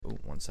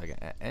second.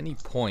 At any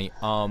point,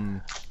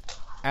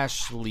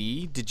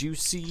 Ashley, did you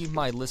see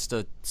my list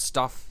of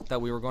stuff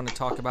that we were going to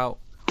talk about?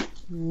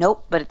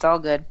 Nope, but it's all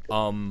good.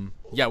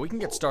 Yeah, we can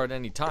get started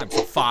any time.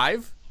 So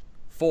 5,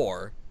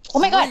 4. Oh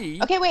my god.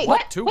 3, Okay, wait.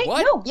 What? 2, wait,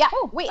 what? No. Yeah.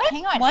 Wait, What?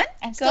 hang on. What?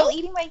 I'm Go. still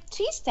eating my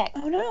cheese stick.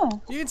 Oh no.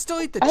 You can still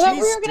eat the I thought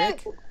cheese we were gonna.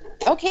 stick.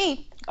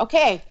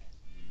 Okay.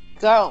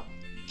 Go.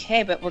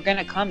 Okay, but we're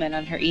gonna comment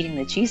on her eating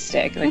the cheese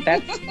stick. Like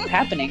that's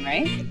happening,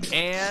 right?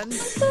 And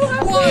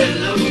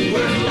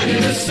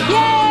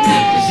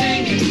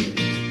Yay!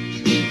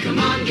 Come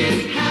on,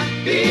 get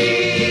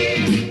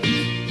happy.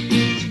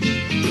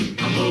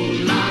 A whole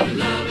lot of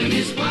loving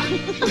is what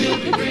we'll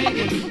be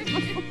bringing.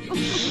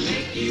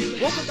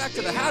 welcome back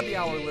to the Happy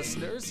Hour,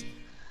 listeners.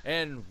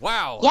 And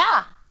wow,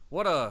 Yeah.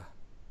 what a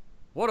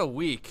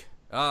week.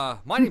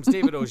 My name's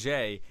David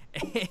Auger,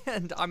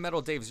 and I'm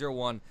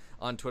MetalDave01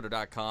 on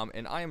Twitter.com,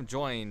 and I am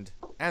joined,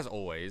 as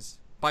always,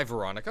 by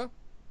Veronica.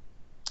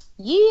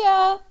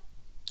 Yeah.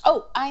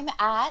 Oh, I'm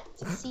at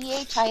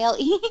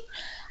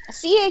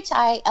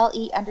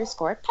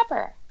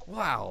CHILE_Pepper.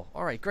 Wow.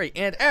 All right, great.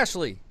 And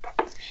Ashley.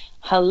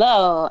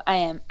 Hello, I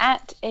am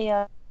at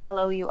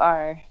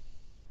ALOUR.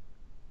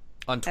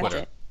 On Twitter.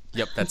 it.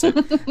 Yep, that's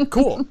it.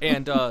 Cool.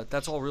 And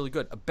that's all really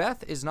good.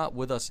 Beth is not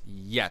with us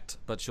yet,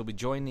 but she'll be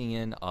joining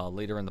in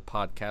later in the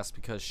podcast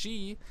because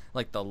she,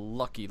 like the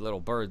lucky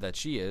little bird that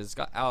she is,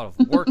 got out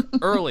of work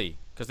early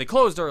because they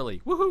closed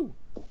early. Woohoo!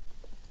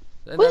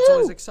 And that's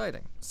always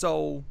exciting.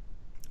 So,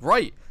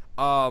 right.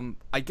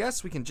 I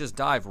guess we can just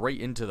dive right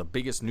into the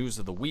biggest news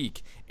of the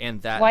week,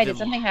 and that. Why did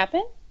something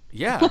happen?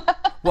 Yeah.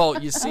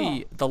 Well, you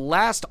see, the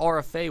last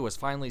RFA was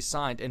finally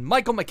signed, and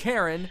Michael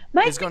McCarron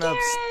is going to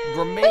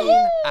remain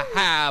a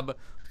Hab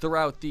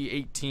throughout the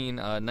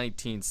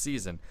 18-19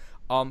 season.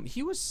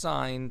 He was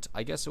signed,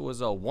 I guess it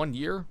was a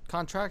 1-year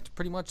contract,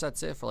 pretty much.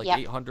 That's it, for like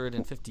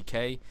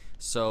 $850K.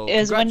 So It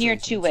was 1 year,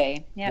 congratulations.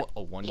 2-way. Yeah.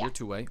 A 1 year,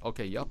 2-way.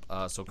 Okay, yep.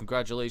 So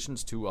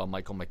congratulations to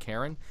Michael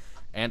McCarron.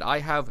 And I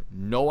have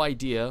no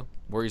idea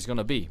where he's going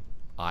to be.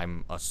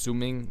 I'm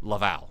assuming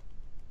Laval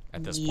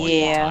at this point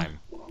in time.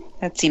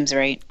 That seems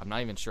right. I'm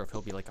not even sure if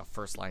he'll be like a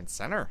first-line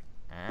center.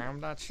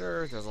 I'm not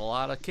sure. There's a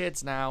lot of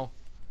kids now.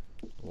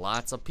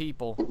 Lots of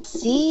people.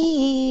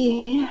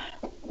 See.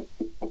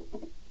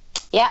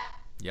 Yeah.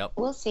 Yep.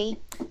 We'll see.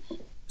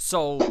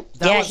 So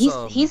that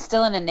was, he's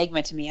still an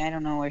enigma to me. I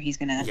don't know where he's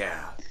gonna.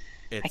 Yeah.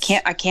 I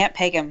can't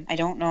peg him. I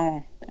don't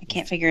know. I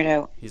can't figure it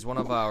out. He's one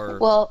of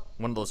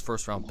those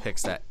first-round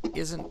picks that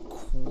isn't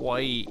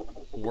quite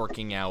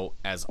working out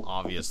as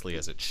obviously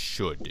as it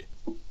should.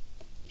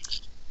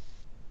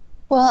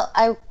 Well,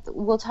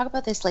 we'll talk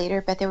about this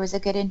later, but there was a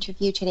good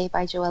interview today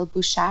by Joël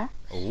Bouchard,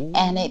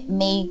 and it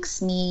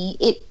makes me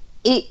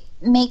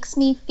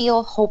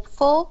feel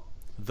hopeful.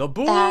 The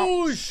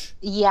Bouge!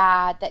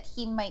 That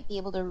he might be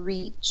able to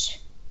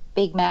reach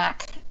Big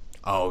Mac.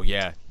 Oh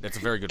yeah, that's a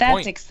very good That's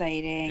point.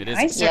 exciting. It is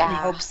I exciting. certainly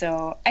hope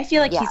so. I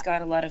feel like Yeah. he's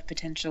got a lot of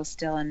potential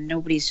still, and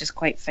nobody's just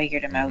quite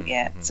figured him out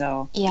yet.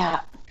 So Yeah.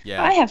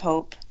 Yeah, I have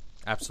hope.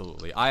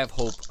 absolutely. I have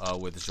hope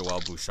with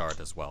Joël Bouchard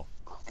as well.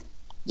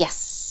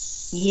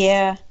 Yes.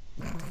 Yeah.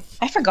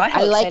 I forgot how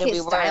I like excited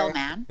his we style, were.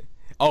 man.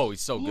 Oh, he's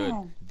so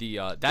Yeah.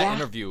 good. That Yeah.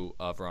 interview,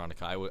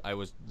 Veronica, I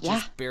was Yeah.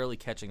 just barely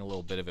catching a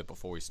little bit of it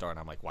before we started.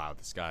 I'm like, wow,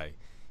 this guy,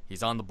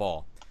 he's on the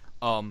ball.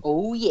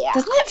 Oh yeah.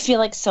 Doesn't it feel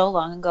like so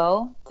long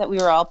ago that we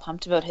were all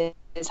pumped about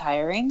his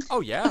hiring?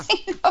 Oh yeah,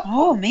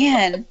 Oh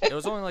man, it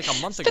was only like a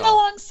month It's been a ago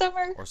long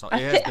summer. or so. a,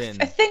 It has thi-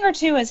 been. a thing or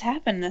two has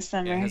happened this It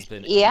summer. has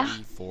been Yeah.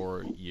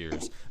 84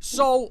 years.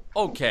 So,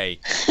 okay,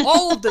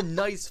 all of the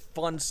nice,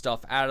 fun stuff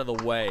out of the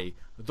way,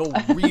 the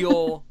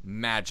real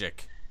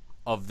magic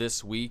of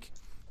this week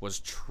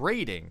was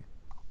trading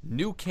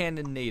New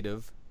Cannon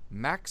native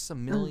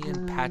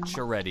Maximilian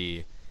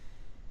Pacioretty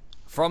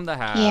from the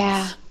Habs,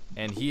 Yeah.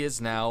 and he is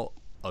now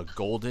a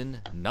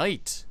Golden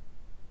Knight.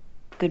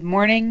 Good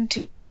morning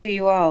to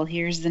you all.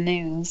 Here's the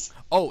news.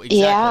 Oh, exactly.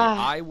 Yeah.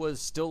 I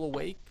was still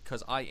awake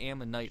because I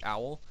am a night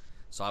owl.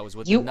 So I was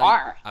with You the night,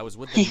 are. I was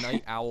with the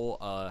Night Owl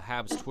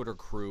Habs Twitter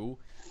crew,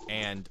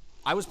 and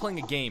I was playing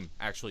a game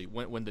actually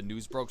when the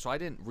news broke. So I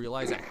didn't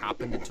realize it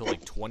happened until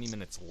like 20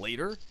 minutes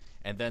later,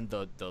 and then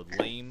the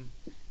lame,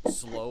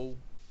 slow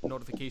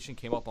notification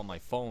came up on my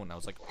phone. I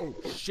was like, oh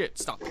shit!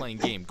 Stop playing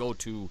game. Go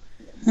to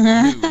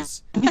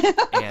news.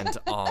 And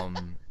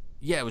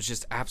yeah, it was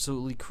just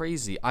absolutely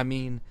crazy. I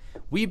mean,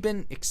 we've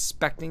been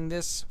expecting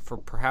this for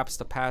perhaps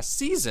the past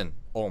season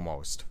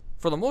almost,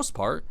 for the most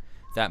part,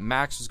 that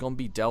Max was going to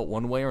be dealt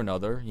one way or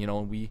another. You know,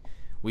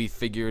 we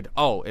figured,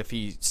 oh, if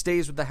he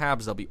stays with the Habs,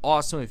 that'll be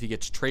awesome. If he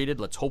gets traded,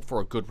 let's hope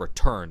for a good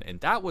return. And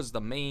that was the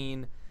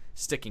main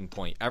sticking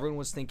point. Everyone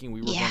was thinking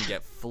we were going to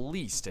get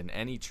fleeced in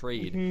any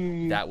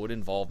trade that would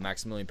involve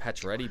Maximilian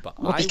Pacioretty, but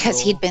Because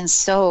he'd been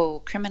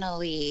so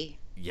criminally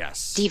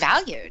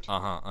devalued.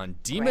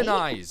 and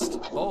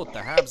demonized, both the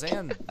Habs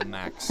and the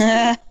Max.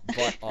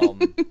 But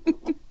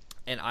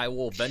and I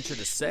will venture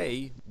to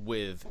say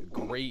with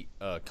great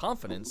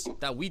confidence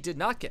that we did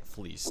not get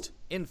fleeced.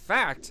 In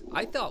fact,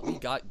 I thought we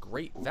got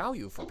great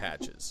value for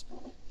Patches.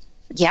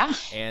 Yeah.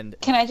 And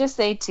Can I just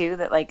say too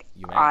that like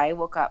You may. I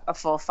woke up a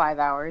full 5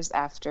 hours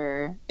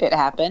after it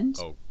happened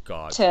oh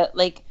god, to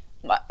like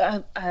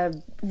a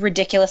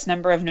ridiculous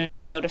number of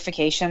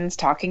notifications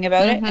talking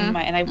about it, and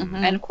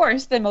and of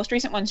course the most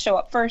recent ones show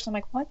up first. I'm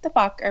like, what the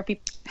fuck are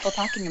people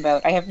talking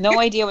about? I have no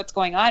idea what's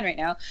going on right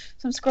now.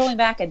 So I'm scrolling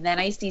back, and then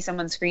I see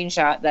someone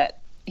screenshot that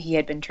he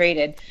had been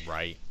traded.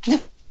 right?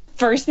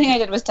 First thing I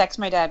did was text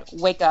my dad,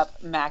 "Wake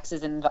up, Max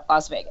is in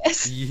Las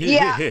Vegas,"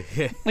 Yeah.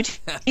 which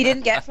he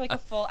didn't get for like a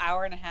full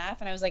hour and a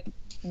half, and I was like,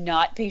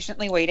 not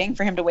patiently waiting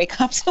for him to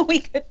wake up so we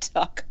could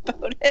talk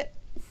about it.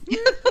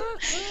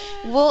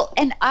 Well,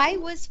 and I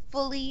went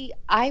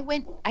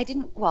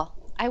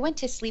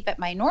to sleep at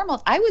my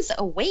normal. I was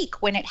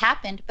awake when it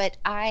happened, but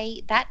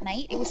that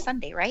night, it was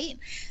Sunday, right?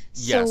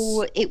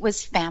 So Yes. it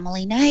was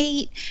family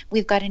night.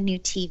 We've got a new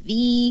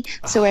TV.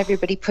 So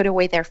everybody put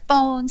away their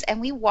phones and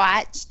we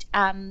watched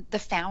The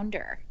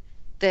Founder,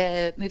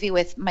 the movie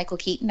with Michael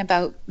Keaton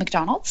about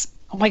McDonald's.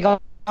 Oh my god,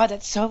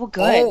 that's so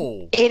good.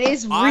 Oh, It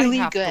is really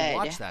I have good. to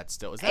watch that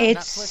still. Is that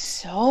It's Netflix?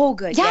 so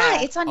good.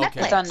 Yeah, it's on Okay,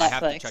 Netflix. It's on I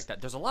have to Netflix. check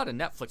that. There's a lot of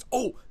Netflix.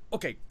 Oh,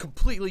 okay,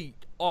 completely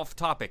off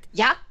topic.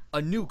 Yeah.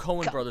 A new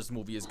Coen Brothers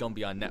movie is gonna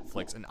be on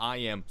Netflix, and I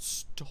am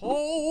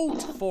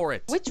stoked for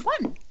it. Which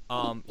one?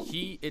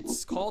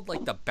 It's called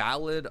like the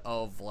Ballad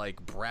of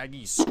like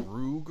Braggy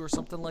Scroog or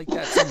something like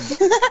that.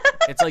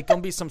 It's like gonna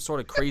be some sort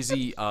of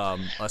crazy a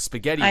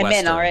spaghetti I'm in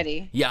western.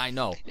 already. Yeah, I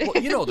know.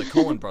 Well, you know the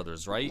Coen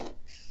Brothers, right?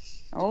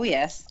 Oh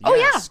yes. Oh,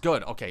 yeah. Yes,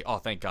 good. Okay. Oh,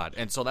 thank God.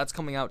 And so that's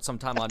coming out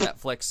sometime on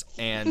Netflix.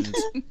 And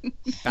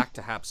back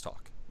to Habs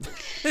talk.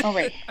 Oh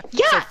right.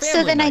 Yeah. So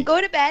family then I night. go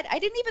to bed. I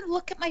didn't even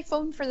look at my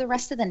phone for the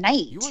rest of the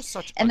night. You are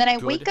such and a then I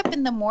good wake up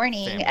in the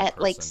morning family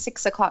at like person.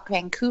 6 o'clock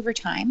Vancouver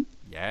time.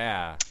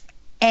 Yeah.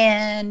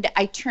 And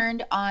I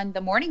turned on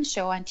the morning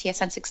show on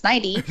TSN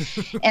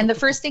 690. And the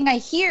first thing I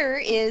hear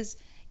is,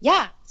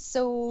 yeah,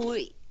 so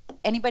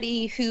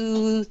anybody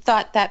who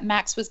thought that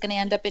Max was going to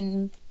end up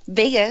in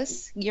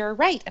Vegas, you're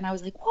right. And I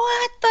was like,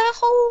 what the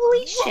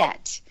holy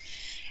shit?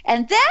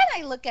 And then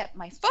I look at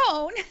my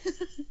phone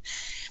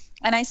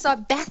and I saw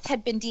Beth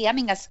had been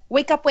DMing us,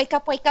 wake up, wake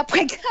up, wake up,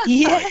 wake up.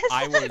 Yes.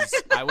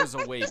 I was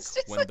awake It's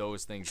just when like-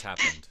 those things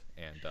happened.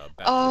 And Beth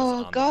was Oh, on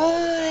the ball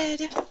with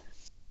that. God.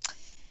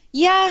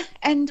 Yeah.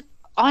 And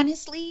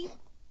honestly,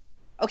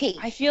 okay.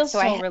 I feel so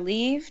I-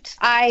 relieved.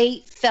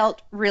 I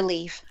felt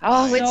relief.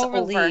 Oh, it's so over.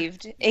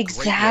 relieved. Great word.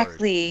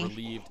 Exactly.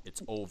 Relieved.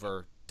 It's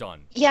over.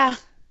 Done. Yeah,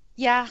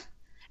 yeah.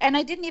 And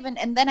I didn't even.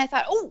 And then I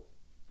thought, oh,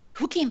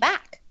 who came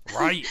back?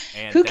 Right.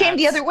 And Who came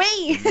the that's- other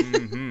way?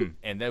 hmm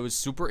And that was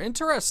super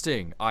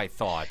interesting, I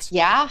thought.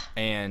 Yeah,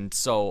 And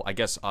so I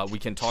guess we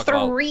can talk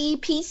about 3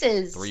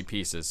 pieces. 3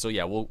 pieces. So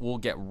yeah, we'll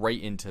get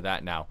right into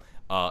that now.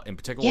 In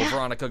particular, Yeah.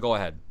 Veronica, go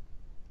ahead.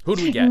 Who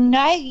do we get?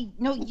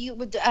 No, you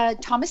would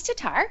Thomas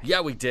Tatar.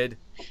 Yeah, we did.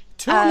 Yay.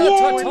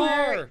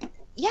 Tatar.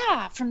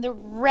 Yeah, from the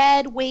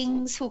Red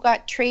Wings, who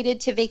got traded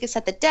to Vegas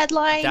at the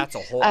deadline. That's a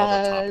whole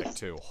other topic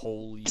too.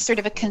 Holy. Sort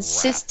of a crap.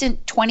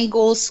 consistent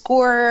 20-goal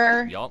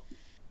scorer. Yup.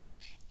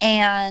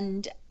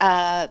 And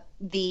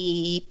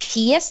the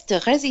pièce de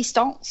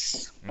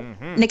résistance,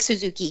 Mm-hmm. Nick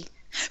Suzuki,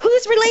 who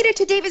is related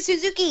to David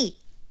Suzuki.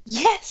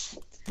 Yes,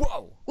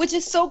 Whoa, which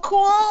is so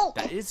cool.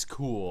 that is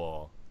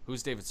cool.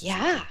 Who's David Suzuki?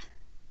 Yeah.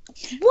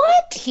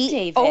 What?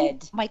 David. Oh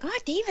my God,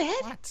 David.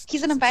 What?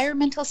 He's an Jesus.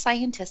 environmental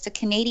scientist, a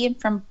Canadian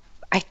from,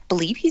 I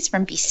believe he's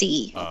from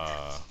BC.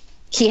 Uh.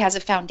 He has a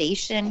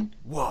foundation.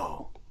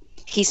 Whoa.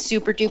 He's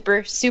super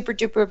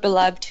duper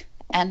beloved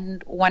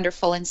and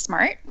wonderful and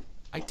smart.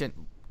 I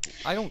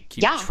don't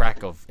keep Yeah.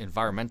 track of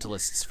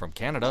environmentalists from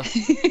Canada.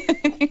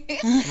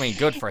 I mean,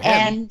 good for him.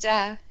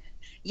 And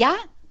yeah,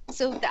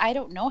 so I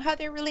don't know how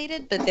they're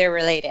related, but they're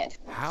related.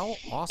 How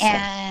awesome.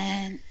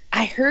 And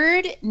I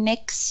heard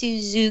Nick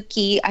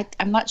Suzuki,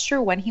 I'm not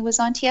sure when he was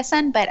on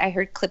TSN, but I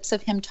heard clips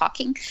of him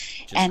talking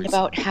and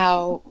about recently.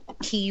 how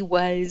he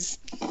was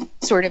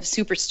sort of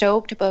super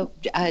stoked about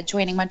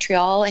joining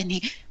Montreal and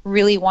he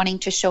really wanting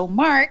to show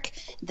Mark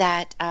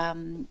that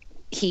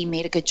he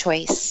made a good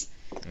choice.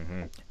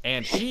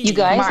 And he. You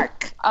guys,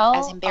 Mark,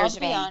 as in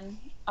Bergevin.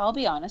 I'll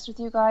be honest with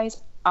you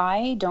guys.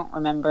 I don't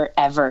remember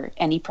ever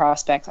any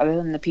prospects other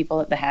than the people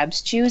that the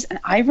Habs choose, and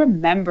I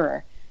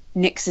remember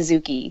Nick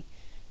Suzuki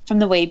from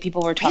the way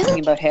people were talking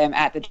Really? about him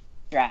at the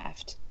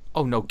draft.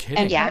 Oh, no kidding.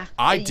 And yeah.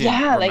 I didn't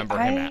Yeah, like,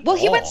 remember him I- at Well,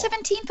 he all. went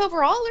 17th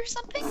overall or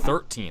something?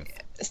 13th.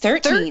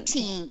 13th.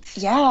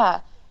 13th. Yeah.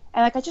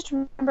 And like I just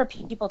remember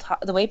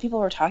the way people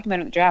were talking about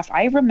him in the draft.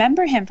 I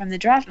remember him from the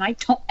draft, and I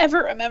don't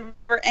ever remember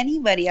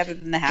anybody other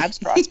than the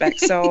Habs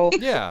prospects. So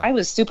Yeah. I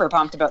was super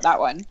pumped about that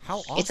one. How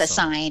awesome. It's a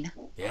sign.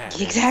 Yeah. it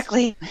is.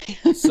 Exactly.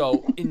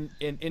 So in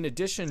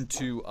addition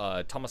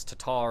to Thomas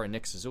Tatar and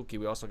Nick Suzuki,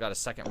 we also got a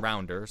second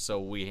rounder. So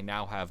we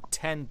now have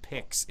 10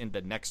 picks in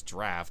the next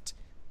draft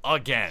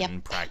again,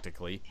 Yep.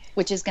 practically.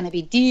 Which is going to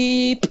be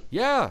deep.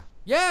 Yeah,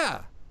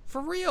 for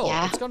real.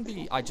 Yeah. It's gonna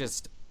be.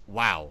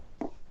 Wow.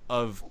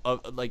 Of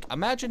like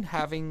imagine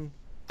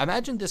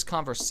this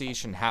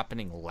conversation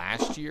happening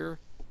last year,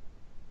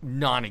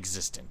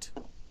 non-existent,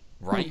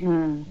 right?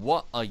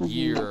 What a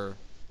year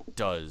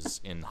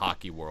does in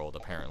hockey world,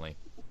 apparently.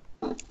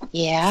 It's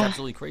Yeah.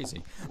 absolutely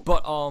crazy.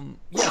 But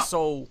yeah,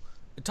 so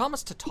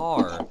Thomas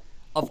Tatar,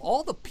 of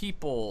all the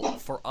people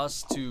for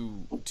us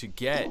to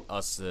get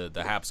us the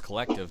Habs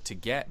Collective to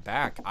get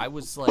back, I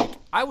was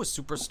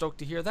super stoked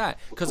to hear that,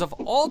 because of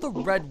all the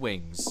Red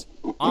Wings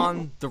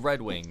on the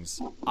Red Wings,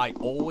 I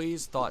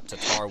always thought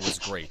Tatar was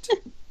great.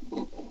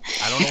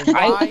 I don't know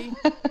why,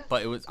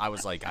 but I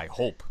was like, I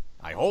hope.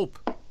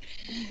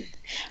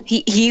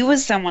 He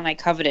was someone I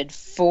coveted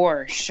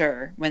for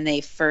sure when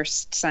they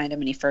first signed him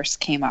and he first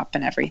came up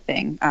and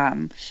everything.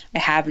 I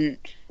haven't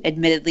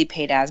admittedly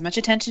paid as much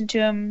attention to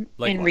him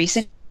Likewise. in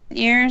recent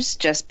years,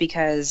 just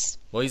because.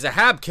 Well, he's a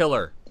Hab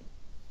killer.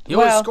 He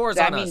always scores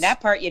on us. I mean, that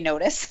part you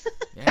notice.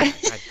 Yeah,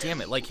 god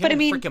damn it. Like him But I and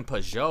mean- freaking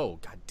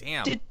Peugeot. God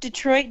damn.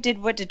 Detroit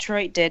did what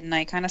Detroit did, and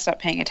I kind of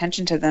stopped paying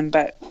attention to them,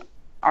 but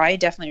I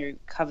definitely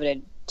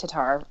coveted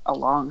Tatar a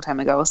long time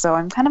ago, so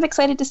I'm kind of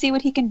excited to see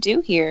what he can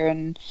do here,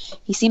 and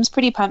he seems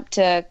pretty pumped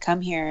to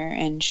come here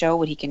and show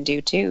what he can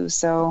do too,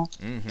 so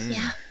Mm-hmm.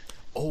 Yeah.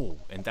 Oh,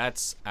 and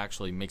that's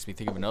actually makes me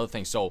think of another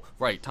thing. So,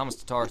 right, Thomas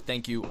Tatar,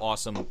 thank you,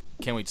 awesome.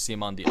 Can't wait to see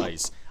him on the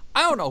ice.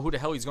 I don't know who the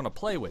hell he's going to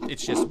play with.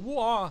 It's just,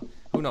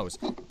 who knows.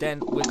 Then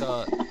with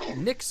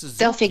Nick Suzuki.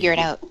 They'll figure it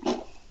out.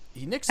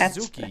 Nick That's-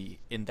 Suzuki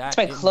in that that's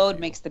why Claude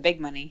interview- makes the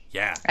big money.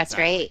 Yeah, That's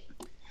exactly.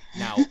 right.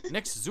 Now,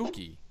 Nick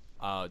Suzuki,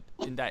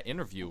 in that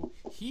interview,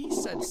 he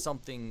said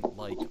something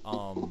like,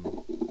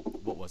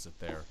 what was it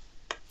there?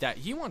 That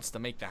he wants to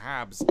make the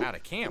Habs out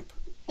of camp.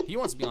 He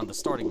wants to be on the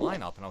starting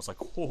lineup, and I was like,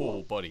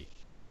 oh, buddy.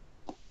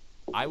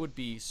 I would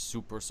be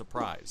super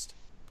surprised.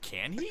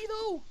 Can he,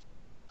 though?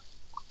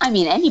 I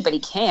mean, anybody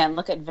can.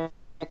 Look at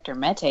Victor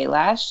Mete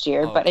last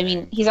year, but I mean,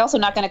 Okay. he's also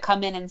not going to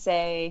come in and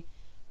say,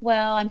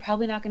 well, I'm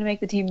probably not going to make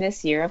the team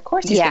this year. Of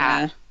course he's Yeah.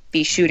 going to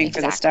be shooting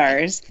for the Exactly.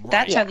 stars.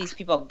 That's Right. how these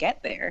people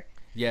get there.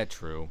 Yeah,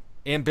 true.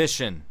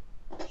 Ambition,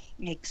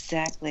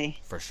 Exactly.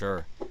 for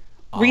sure.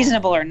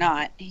 Reasonable or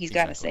not, he's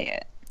got to exactly. say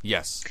it.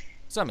 Yes.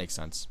 Does that make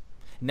sense?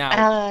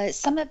 Now,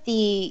 Some of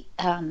the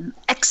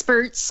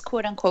experts,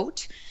 quote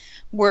unquote,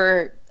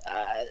 were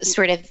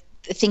sort of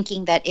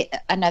thinking that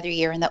another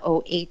year in the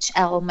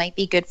OHL might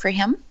be good for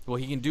him. well,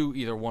 he can do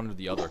either one or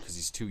the other because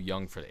he's too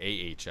young for the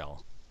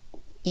AHL.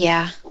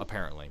 Yeah.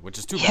 Apparently, which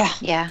is too Yeah. bad.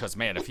 Yeah. Because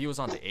man, if he was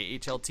on the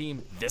AHL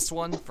team, this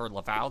one for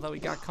Laval that we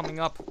got coming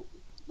up,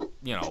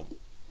 you know,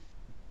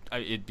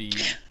 it'd be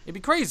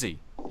crazy.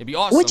 It'd be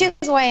awesome. Which is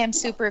why I'm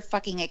super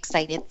fucking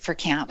excited for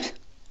camp.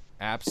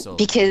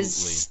 Absolutely.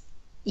 Because,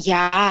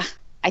 yeah,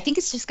 I think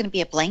it's just going to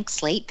be a blank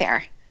slate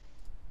there.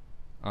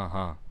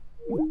 Uh-huh.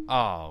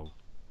 Oh.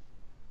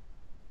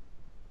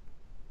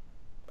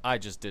 I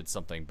just did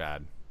something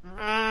bad.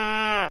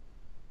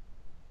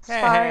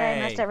 Sorry, I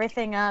messed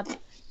everything up.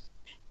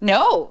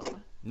 No.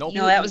 Nope.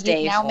 No, that was You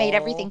Dave. now made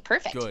All everything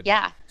perfect. good.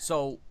 Yeah.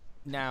 So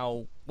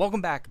now,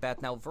 welcome back,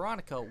 Beth. Now,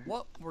 Veronica,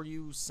 what were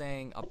you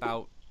saying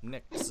about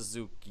Nick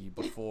Suzuki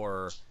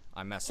before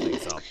I messed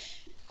things up?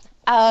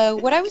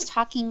 What I was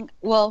talking,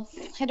 well,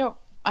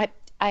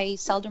 I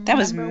seldom That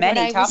was remember what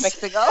many I was-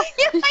 topics ago.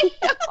 Yeah, I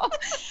know.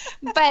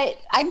 But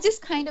I'm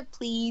just kind of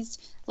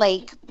pleased,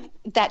 like,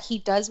 that he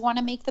does want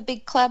to make the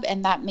big club,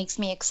 and that makes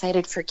me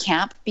excited for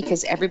camp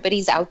because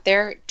everybody's out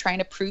there trying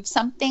to prove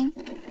something,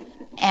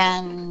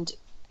 and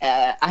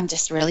I'm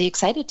just really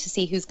excited to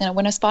see who's going to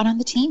win a spot on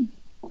the team.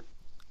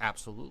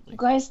 Absolutely.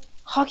 Guys,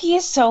 hockey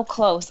is so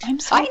close. I'm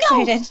so I know.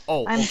 excited.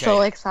 Oh, I'm okay.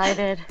 so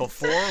excited.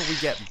 Before we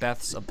get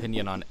Beth's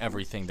opinion on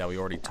everything that we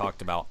already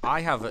talked about,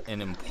 I have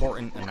an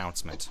important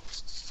announcement.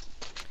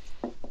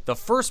 The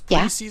first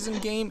Yeah?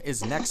 preseason game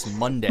is next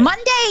Monday.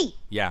 Monday!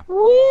 Yeah, Woo!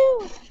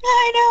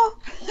 I know.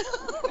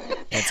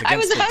 and it's I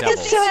was against the about to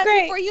Devils. say that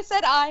Great. before you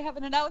said I have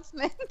an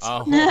announcement.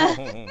 Oh,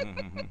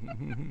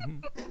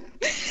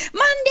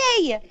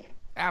 Monday!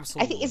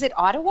 absolutely. I think, is it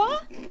Ottawa?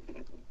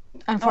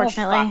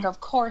 Unfortunately. Oh, fuck, of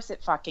course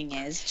it fucking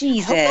is. I hope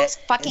Jesus. those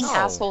fucking No.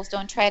 assholes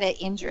don't try to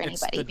injure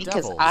It's anybody the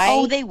because Devils. I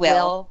Oh, they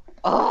will.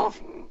 Oh,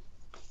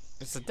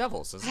 It's the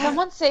Devils, isn't it?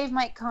 Someone save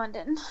Mike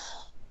Condon.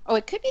 oh,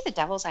 it could be the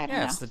Devils. I don't Yeah,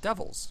 know. it's the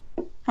Devils.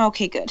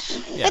 Okay, good.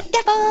 Yeah, The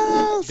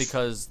Devils.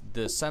 because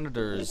the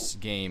Senators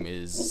game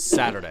is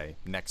Saturday,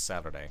 next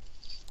Saturday,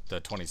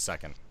 the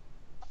 22nd.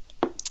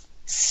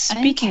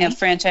 Speaking of Okay.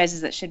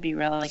 franchises that should be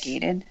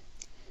relegated,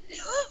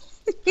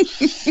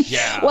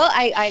 Yeah. well,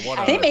 I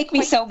What they a- make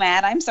me so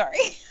mad. I'm sorry.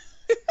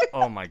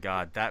 Oh my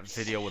God, that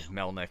video with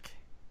Melnick.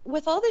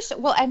 with all this.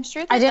 Well, I'm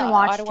sure that I didn't the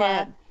watch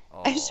Ottawa. it.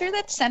 Oh. I'm sure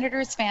that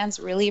Senators fans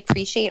really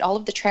appreciate all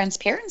of the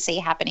transparency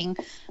happening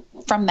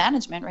from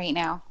management right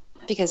now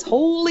because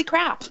holy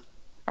crap,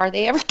 are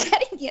they ever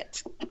getting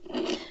it?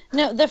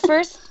 No, the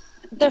first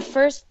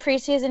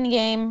preseason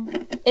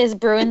game is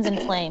Bruins and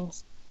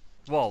Flames.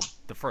 Well,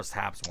 the first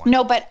Habs one.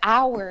 No, but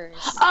ours.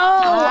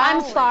 Oh,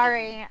 I'm Ours.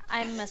 sorry.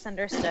 I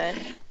misunderstood.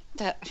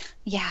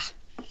 Yeah,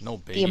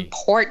 No the biggie.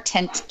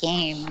 important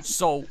games.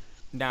 So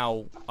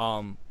now,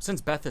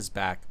 since Beth is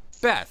back,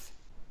 Beth,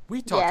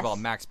 we talked Yes. about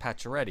Max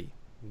Pacioretty.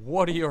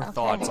 What are your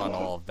thoughts on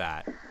all of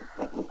that?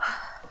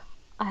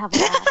 I have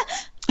that.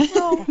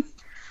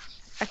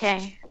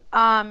 Okay.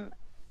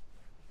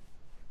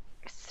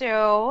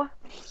 So,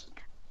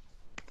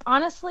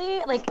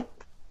 honestly, like,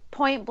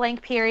 point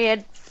blank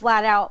period,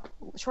 flat out,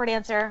 short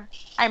answer,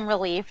 I'm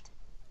relieved.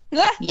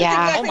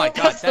 Yeah. Oh my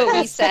god, That's what we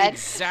that is the said.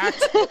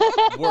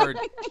 exact word.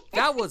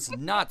 That was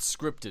not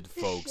scripted,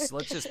 folks.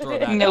 Let's just throw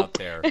that out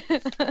there.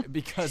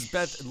 Because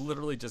Beth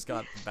literally just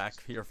got back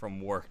here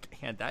from work,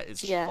 and that is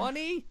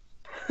funny.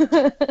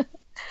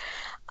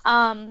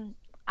 I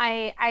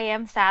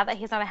am sad that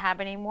he's not a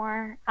Hab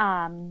anymore.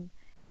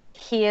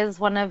 He is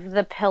one of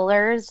the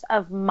pillars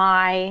of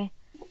my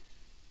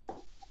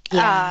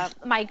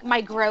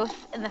my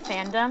growth in the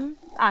fandom.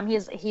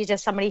 He's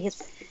just somebody.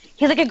 He's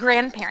like a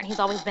grandparent. He's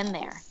always been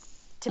there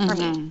for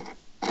me,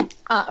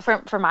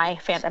 for my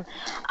fandom.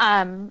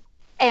 And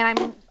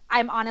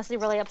I'm honestly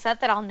really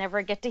upset that I'll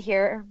never get to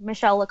hear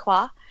Michel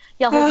Lacroix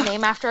yell his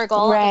name after a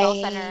goal at the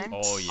Bell Center.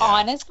 Oh yeah,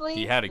 honestly,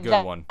 he had a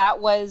good one.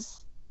 That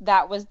was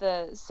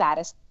the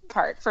saddest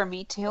part for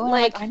me too.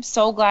 Like, I'm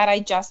so glad I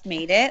just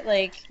made it.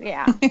 Like,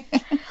 yeah,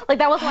 like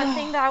that was one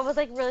thing that I was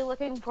like really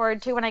looking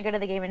forward to when I go to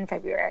the game in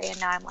February, and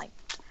now I'm like,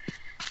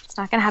 it's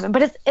not gonna happen.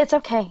 But it's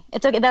okay.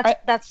 It's okay.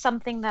 That's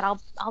something that I'll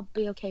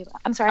be okay with.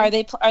 I'm sorry.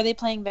 Are they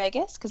playing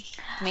Vegas? Because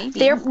maybe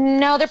they're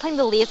playing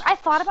the Leafs. I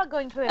thought about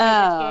going to a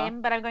Vegas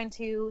game, but I'm going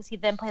to see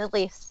them play the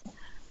Leafs.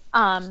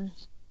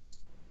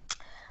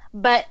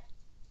 But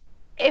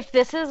if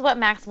this is what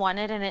Max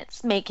wanted and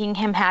it's making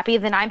him happy,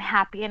 then I'm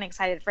happy and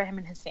excited for him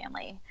and his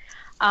family.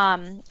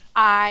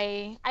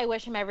 I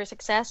wish him every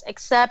success,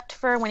 except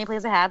for when he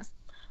plays the Habs.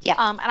 Yeah.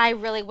 And I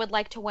really would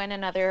like to win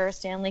another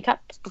Stanley Cup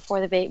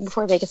before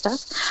Vegas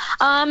does.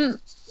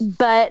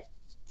 But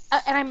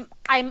and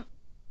I'm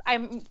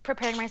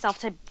preparing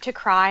myself to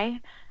cry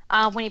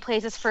when he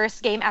plays his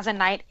first game as a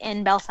Knight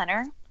in Bell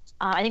Center.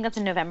 I think that's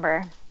in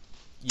November.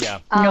 Yeah.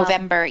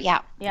 November. Yeah.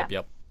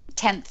 Yep.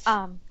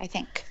 10th. I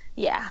think.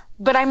 Yeah,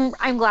 but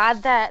I'm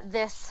glad that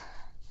this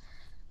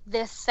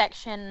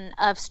section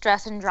of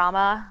stress and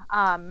drama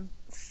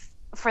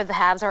for the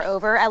Habs are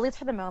over, at least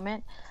for the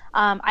moment.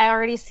 I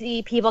already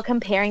see people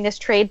comparing this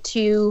trade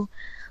to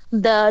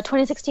the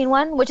 2016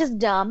 one, which is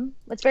dumb.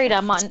 It's very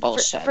dumb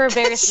for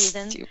various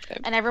reasons.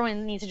 Stupid. And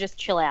everyone needs to just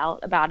chill out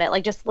about it.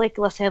 Like, just like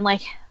listen,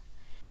 like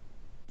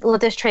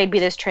let this trade be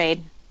this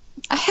trade.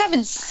 I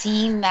haven't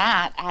seen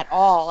that at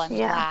all. I'm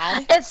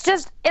glad.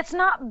 It's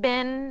not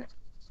been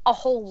a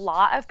whole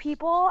lot of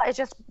people.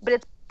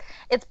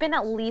 It's been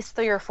at least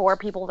 3 or 4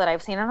 people that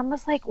I've seen, and I'm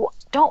just like,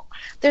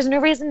 there's no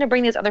reason to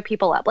bring these other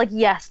people up. Like,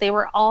 yes, they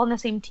were all on the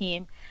same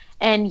team,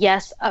 and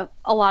yes,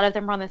 a lot of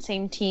them were on the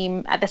same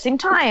team at the same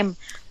time,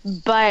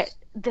 but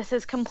this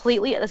is a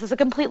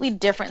completely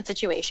different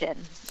situation.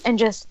 And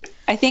just,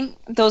 I think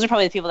those are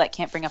probably the people that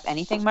can't bring up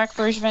anything Marc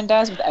Bergevin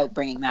does without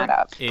bringing that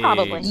up.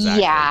 Probably.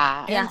 Exactly.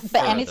 Yeah.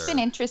 And it's been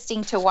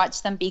interesting to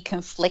watch them be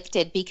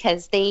conflicted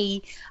because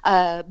they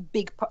a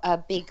big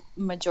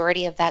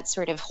majority of that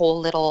sort of whole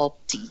little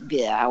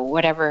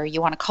whatever you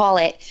want to call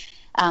it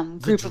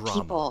group of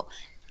people,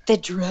 the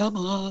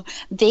drama,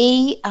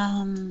 they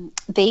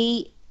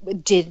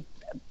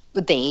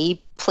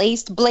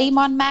placed blame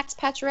on Max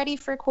Pacioretty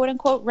for quote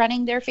unquote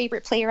running their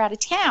favorite player out of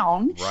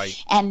town. Right.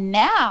 And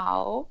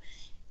now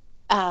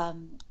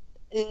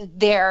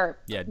they're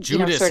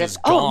Judas sort of is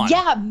gone. oh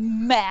yeah,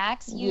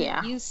 Max,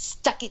 you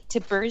stuck it to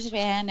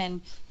Bergevin and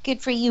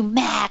good for you,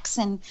 Max,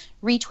 and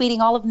retweeting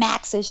all of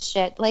Max's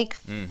shit. Like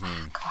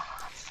God.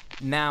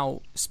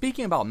 Now,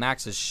 speaking about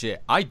Max's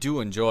shit, I do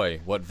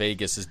enjoy what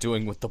Vegas is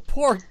doing with the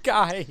poor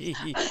guy.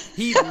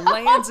 He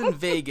lands in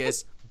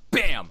Vegas.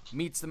 Bam!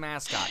 Meets the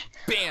mascot.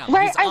 Bam!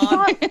 Right,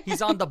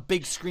 he's on the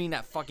big screen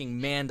at fucking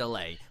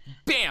Mandalay.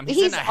 Bam!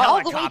 He's in a all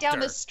helicopter. the way down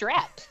the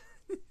strap.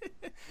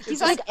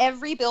 He's on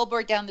every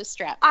billboard down the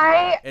strap.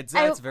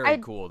 That's very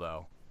cool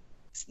though.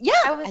 Yeah,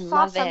 I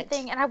saw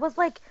something and I was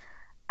like,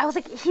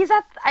 he's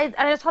at. I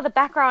just saw the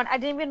background. I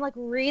didn't even like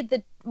read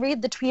the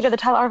tweet or the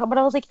title article, but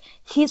I was like,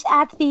 he's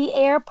at the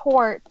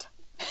airport.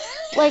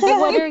 Like,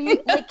 what are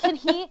you like? Can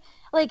he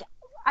like?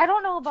 I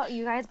don't know about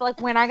you guys, but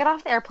like when I get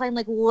off the airplane,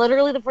 like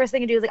literally the first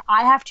thing I do is like,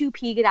 I have to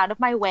pee, get out of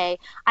my way.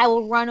 I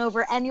will run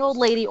over any old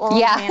lady or old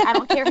man. I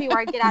don't care who you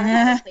are, get out of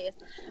my place.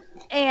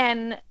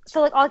 And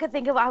so like all I could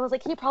think of, I was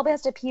like, he probably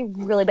has to pee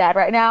really bad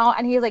right now,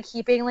 and he's like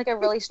keeping like a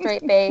really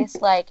straight face,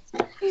 like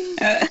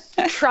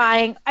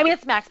trying. I mean,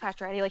 it's Max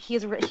Pacioretty, like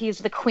he's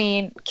the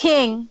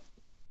king.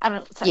 I don't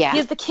know. Sorry,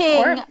 he's the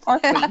king or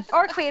queen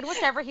or queen,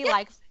 whichever he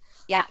likes.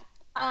 Yeah.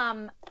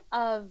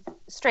 Of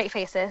straight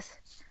faces.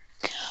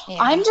 Yeah.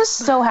 I'm just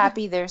so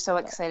happy they're so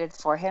excited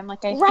for him.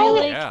 Like, I feel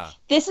like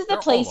this is the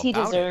place he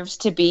deserves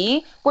to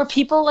be, where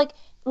people like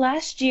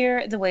last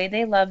year, the way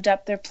they loved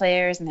up their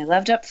players and they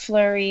loved up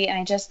Fleury, and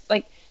I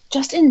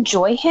just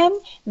enjoy him.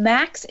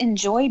 Max,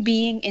 enjoy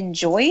being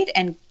enjoyed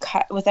and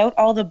cut without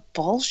all the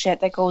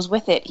bullshit that goes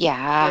with it.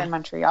 Yeah. Here in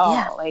Montreal.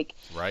 Yeah. Like,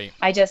 right.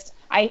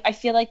 I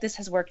feel like this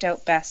has worked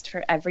out best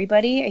for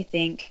everybody. I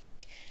think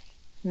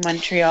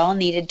Montreal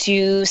needed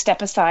to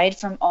step aside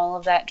from all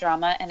of that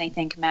drama, and I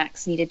think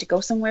Max needed to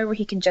go somewhere where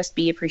he can just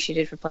be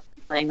appreciated for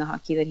playing the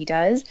hockey that he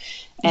does.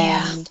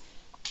 And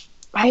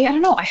I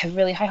don't know, I have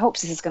really high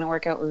hopes this is going to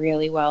work out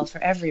really well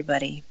for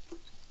everybody.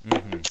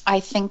 I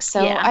think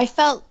so. Yeah. I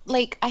felt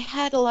like I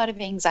had a lot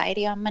of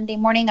anxiety on Monday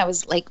morning. I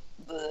was like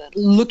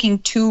looking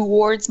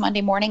towards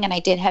Monday morning, and I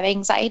did have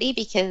anxiety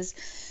because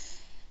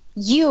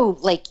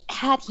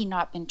had he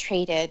not been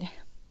traded,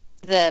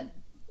 the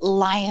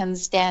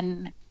lion's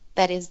den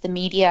that is the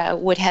media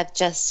would have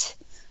just,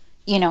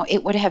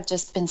 it would have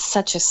just been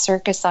such a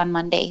circus on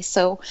Monday.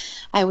 So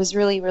I was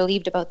really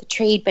relieved about the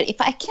trade. But if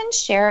I can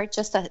share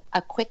just a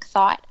quick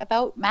thought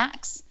about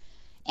Max.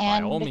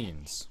 And by all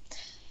means.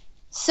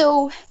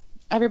 So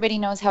everybody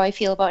knows how I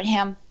feel about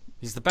him.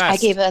 He's the best. I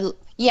gave a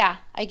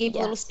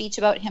little speech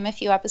about him a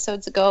few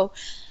episodes ago.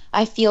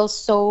 I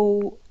feel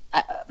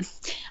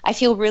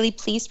really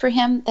pleased for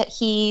him that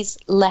he's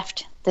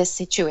left this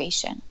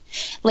situation.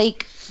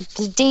 Like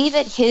the day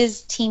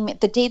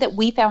that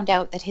we found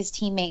out that his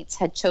teammates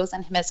had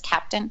chosen him as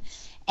captain,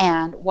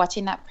 and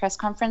watching that press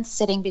conference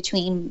sitting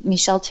between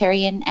Michel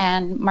Therrien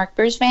and Marc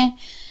Bergevin,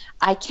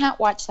 I can't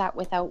watch that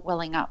without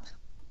welling up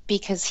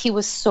because he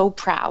was so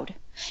proud.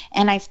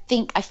 And I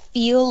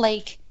feel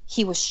like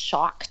he was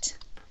shocked.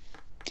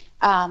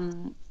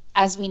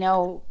 As we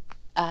know,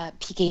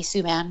 PK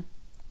Subban,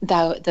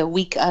 the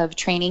week of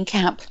training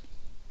camp,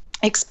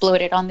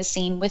 exploded on the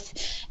scene with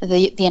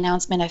the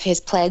announcement of his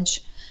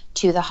pledge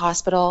to the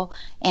hospital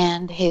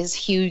and his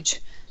huge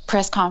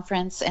press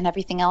conference and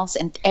everything else.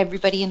 And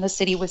everybody in the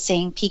city was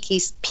saying,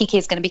 PK's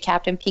going to be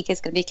captain,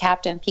 PK's going to be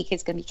captain,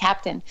 PK's going to be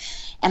captain.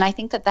 And I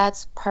think that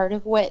that's part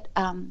of what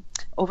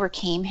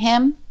overcame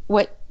him,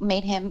 what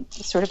made him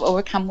sort of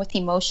overcome with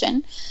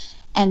emotion.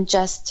 And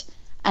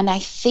I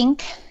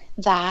think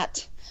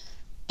that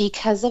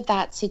because of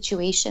that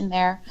situation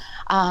there,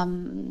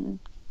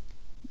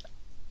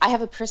 I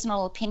have a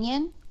personal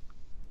opinion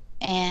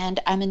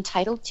and I'm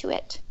entitled to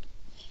it.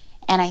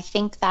 And I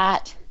think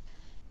that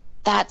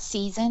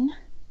season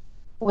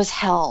was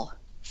hell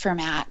for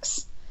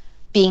Max,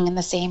 being in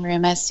the same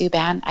room as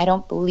Subban. I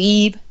don't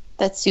believe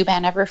that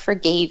Subban ever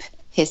forgave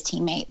his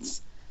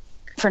teammates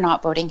for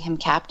not voting him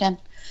captain.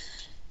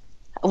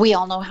 We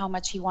all know how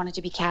much he wanted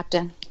to be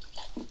captain.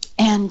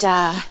 And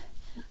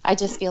I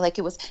just feel like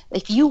it was,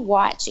 if you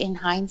watch in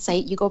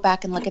hindsight, you go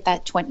back and look at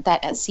that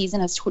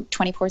season of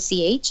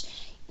 24CH,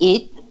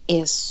 it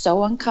is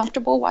so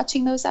uncomfortable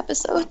watching those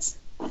episodes.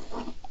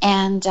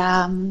 And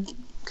then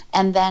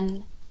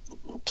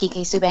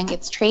PK Subban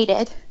gets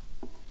traded,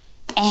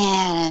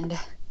 and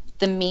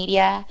the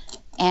media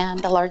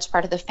and a large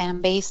part of the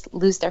fan base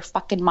lose their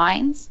fucking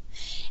minds.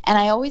 And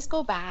I always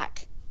go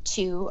back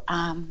to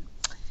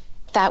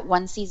that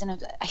one season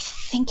of, I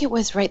think it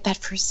was that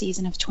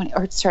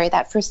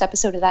first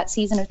episode of that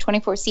season of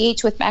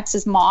 24CH with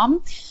Max's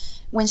mom,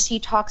 when she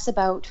talks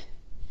about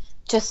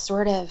just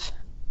sort of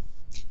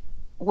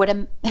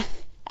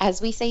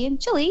as we say in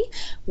Chile,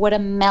 what a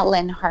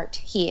melon heart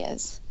he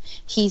is.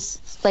 He's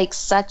like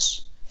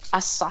such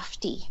a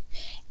softie.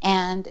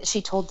 And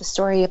she told the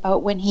story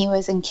about when he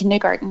was in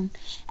kindergarten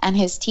and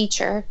his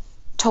teacher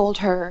told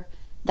her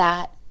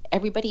that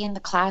everybody in the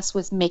class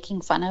was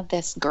making fun of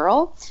this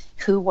girl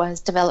who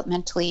was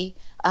developmentally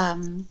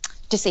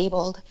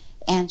disabled,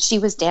 and she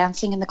was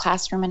dancing in the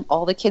classroom and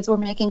all the kids were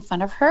making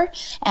fun of her,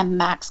 and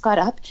Max got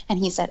up and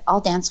he said, "I'll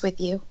dance with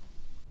you."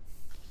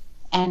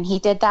 And he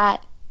did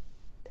that.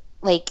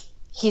 Like,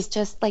 he's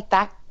just like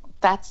that.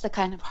 That's the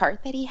kind of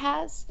heart that he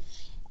has.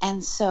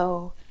 And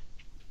so,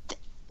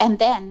 and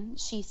then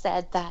she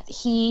said that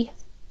he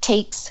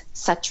takes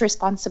such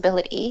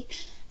responsibility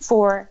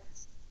for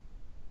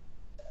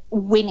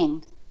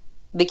winning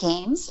the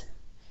games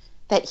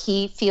that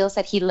he feels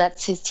that he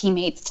lets his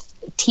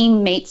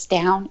teammates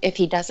down if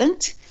he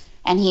doesn't,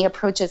 and he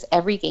approaches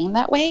every game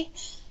that way.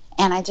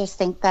 And I just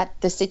think that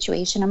the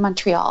situation in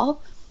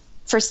Montreal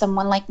for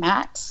someone like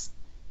Max,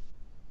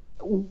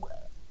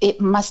 it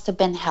must have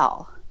been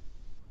hell.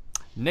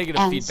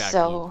 Negative feedback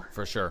loop,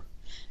 for sure.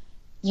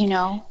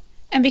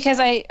 And because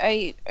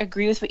I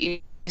agree with what you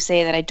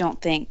say, that I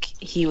don't think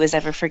he was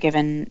ever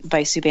forgiven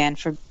by Subban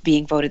for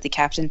being voted the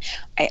captain.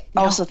 I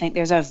also think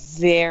there's a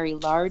very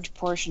large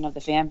portion of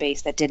the fan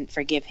base that didn't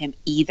forgive him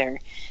either.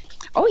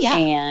 Oh yeah.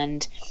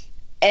 And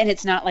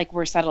it's not like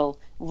we're subtle.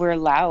 We're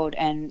loud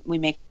and we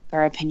make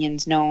our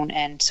opinions known,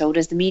 and so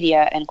does the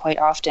media, and quite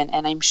often.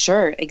 And I'm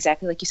sure,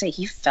 exactly like you say,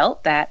 he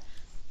felt that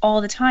all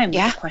the time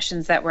with the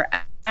questions that were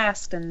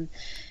asked. And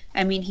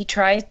I mean, he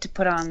tried to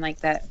put on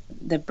like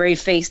the brave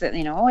face that,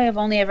 I've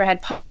only ever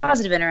had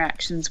positive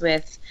interactions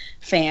with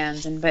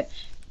fans, but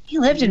he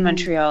lived in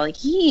Montreal. Like,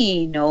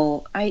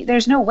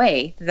 there's no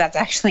way that's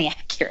actually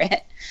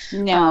accurate.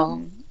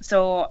 No.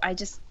 So I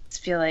just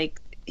feel like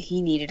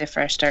he needed a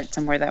fresh start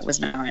somewhere that was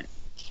not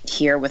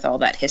here with all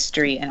that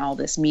history and all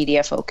this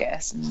media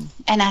focus.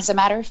 And as a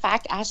matter of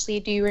fact, Ashley,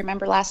 do you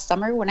remember last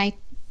summer when I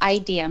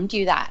DM'd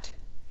you that?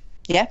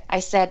 Yeah. I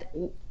said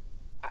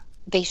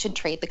they should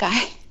trade the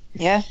guy.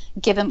 Yeah.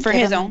 Give him for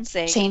his own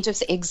sake.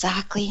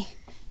 Exactly.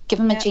 Give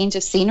him a change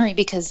of scenery,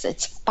 because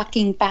it's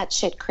fucking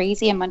batshit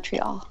crazy in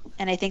Montreal.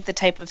 And I think the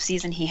type of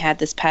season he had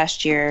this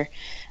past year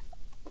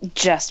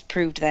just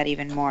proved that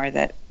even more,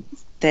 that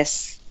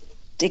this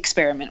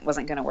experiment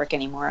wasn't going to work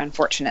anymore,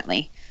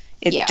 unfortunately.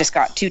 It Yeah. just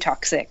got too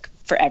toxic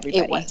for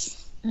everybody. It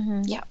was.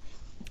 Mhm. Yeah.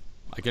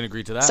 I can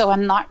agree to that. So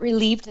I'm not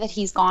relieved that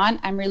he's gone.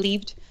 I'm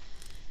relieved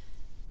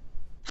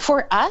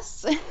for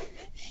us And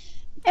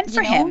you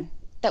for know, him.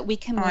 that we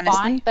can move honestly.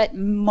 on, but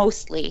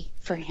mostly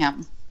for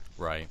him.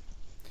 Right.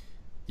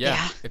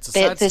 Yeah. It's a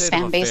Th- sad this state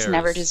of fan base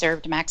never affairs.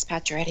 deserved Max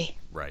Pacioretty.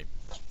 Right.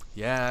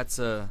 Yeah, that's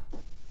a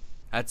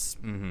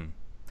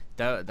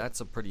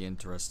pretty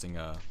interesting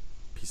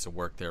piece of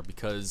work there,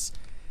 because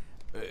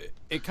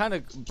it kind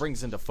of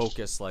brings into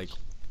focus like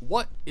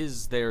what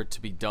is there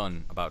to be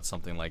done about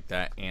something like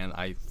that, and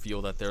I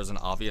feel that there's an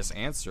obvious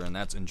answer, and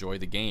that's enjoy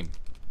the game.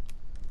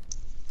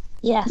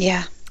 Yes.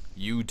 Yeah.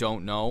 You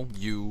don't know,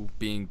 you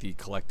being the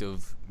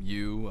collective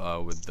you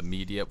with the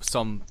media,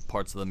 some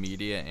parts of the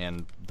media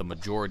and the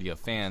majority of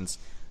fans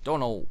don't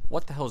know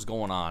what the hell's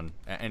going on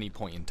at any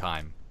point in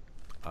time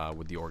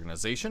with the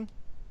organization.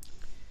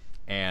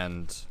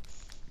 And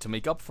to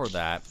make up for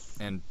that,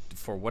 and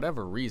for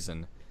whatever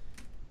reason,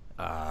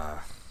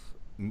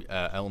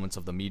 elements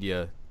of the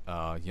media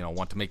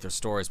want to make their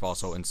stories but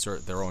also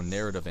insert their own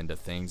narrative into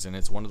things, and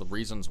it's one of the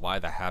reasons why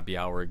the happy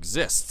hour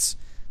exists,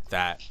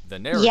 that the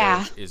narrative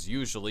Yeah. is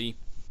usually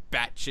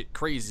batshit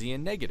crazy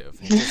and negative.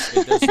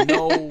 There's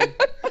no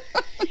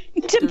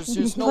there's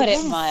just no put it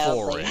room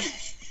mildly. for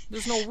it.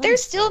 There's no room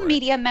There's still for it.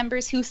 media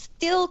members who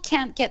still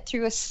can't get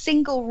through a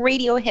single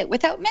radio hit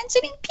without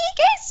mentioning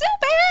PK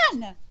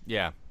Subban.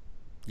 Yeah,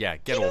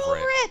 get Get over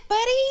it. it,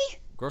 buddy.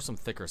 Grow some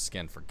thicker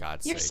skin, for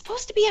God's You're sake.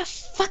 supposed to be a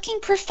fucking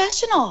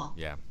professional.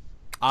 Yeah.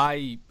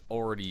 I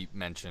already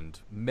mentioned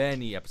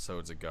many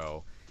episodes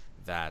ago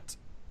that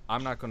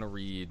I'm not going to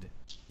read,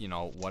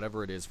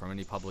 whatever it is from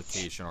any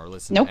publication or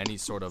listen Nope. to any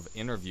sort of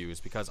interviews,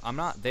 because I'm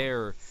not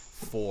there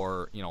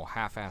for,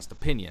 half-assed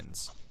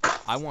opinions.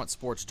 I want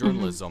sports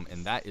journalism,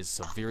 and that is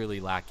severely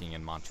lacking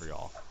in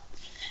Montreal.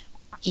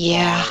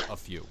 Yeah. A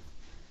few.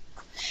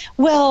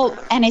 Well,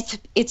 and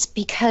it's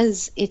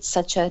because it's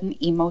such an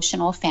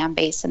emotional fan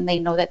base, and they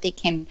know that they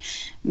can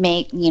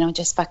make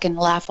just fucking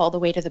laugh all the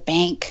way to the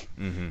bank,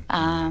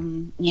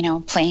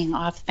 playing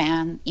off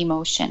fan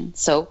emotion.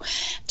 So,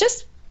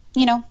 just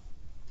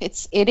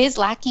it is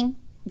lacking.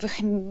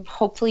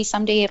 Hopefully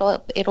someday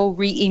it'll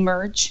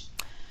re-emerge.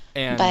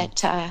 And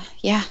But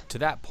yeah, to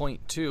that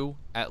point too,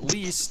 at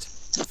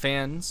least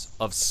fans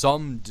of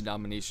some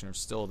denomination are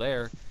still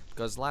there,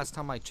 because last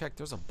time I checked,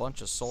 there's a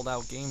bunch of sold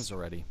out games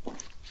already.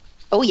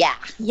 oh yeah.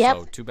 Yep.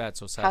 So too bad,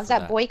 so sad. How's for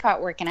that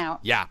boycott working out?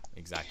 Yeah,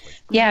 exactly.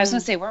 Yeah, I was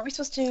gonna say, weren't we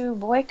supposed to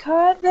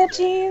boycott the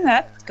team?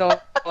 That's going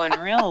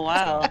real It's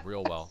well. going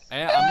real well.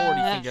 And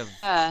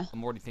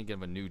I'm already thinking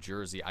of a new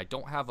jersey. I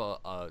don't have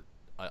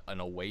an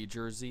away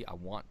jersey. I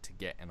want to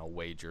get an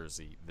away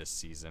jersey this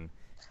season,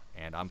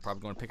 and I'm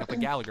probably going to pick up a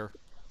Gallagher.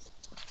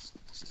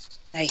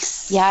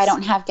 Nice. Yeah, I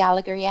don't have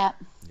Gallagher yet.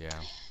 Yeah.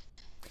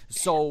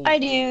 So I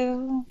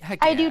do. heck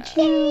I do yeah.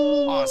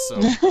 too.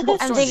 Awesome.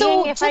 I'm thinking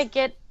So if I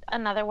get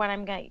another one,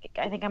 I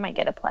think I might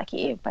get a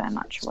Plecky, but I'm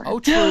not sure. Oh,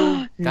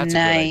 true. That's a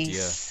good idea.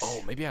 Nice.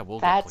 Oh, maybe I will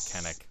That's-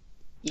 get Plekanec.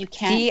 You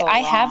can't. See, go I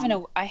have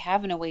wrong. I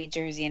have an away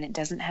jersey and it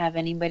doesn't have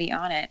anybody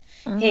on it.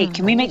 Mm. Hey,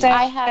 can we make that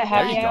I have- a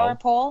happy There you hour go.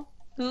 poll?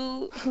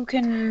 Who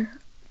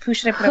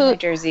should I put on my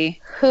jersey?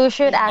 Who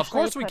should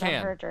actually course we put can.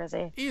 on her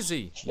jersey?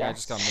 Easy. Yeah, I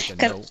just gotta make a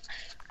 'Cause-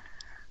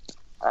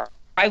 note.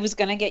 I was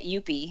gonna get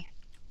Yuppie,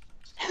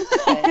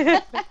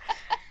 Can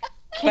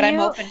but I'm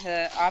you- open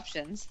to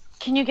options.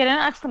 Can you get an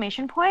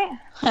exclamation point?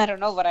 I don't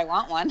know, but I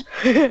want one.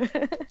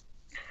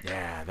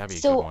 Yeah, that'd be a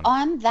good So one.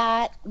 on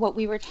that, what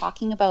we were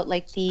talking about,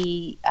 like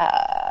the,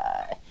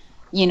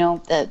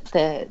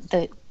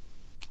 the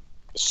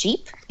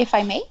sheep, if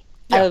I may,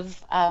 Yeah.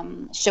 of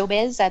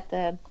showbiz at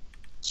the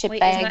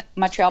Wait, Shitbag isn't that-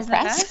 Montreal isn't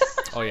that Press. us?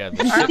 Oh yeah,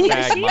 the Aren't we the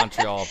shitbag sheep?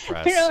 Montreal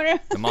Press. No.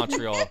 The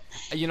Montreal,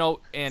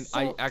 and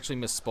I actually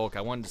misspoke.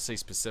 I wanted to say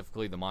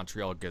specifically the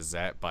Montreal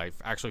Gazette, but I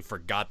actually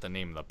forgot the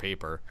name of the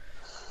paper.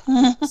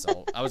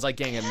 So I was like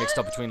getting it mixed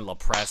up between La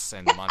Presse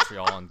and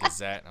Montreal and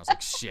Gazette, and I was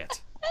like,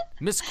 shit,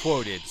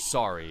 misquoted.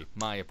 Sorry,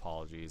 my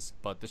apologies.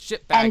 But the shitbag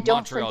And don't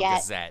Montreal forget-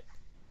 Gazette.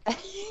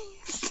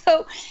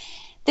 So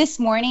this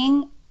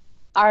morning,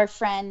 our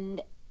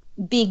friend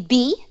Big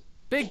B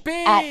Big B.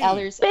 at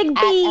Eller's Big at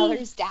B.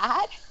 Eller's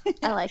dad.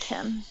 I like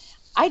him.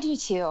 I do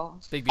too.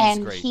 Big B's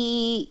And great.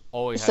 he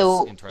Always has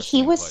so interesting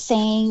he was input.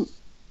 saying,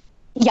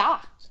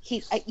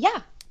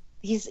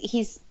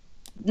 he's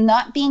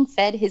not being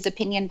fed his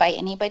opinion by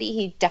anybody.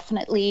 He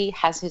definitely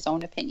has his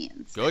own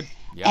opinions. Good.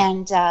 Yeah.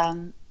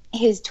 And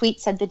his tweet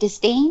said, the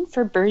disdain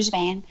for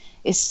Bergevin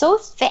is so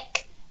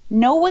thick,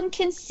 no one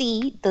can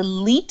see the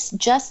leaps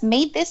just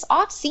made this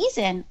off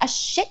season. A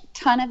shit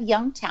ton of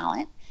young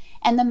talent,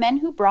 and the men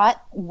who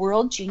brought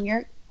World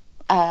Junior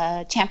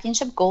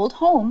Championship gold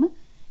home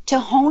to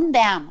hone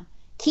them.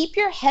 Keep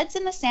your heads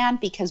in the sand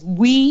because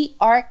we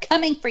are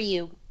coming for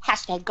you.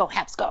 Hashtag go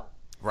Habs go.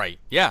 Right.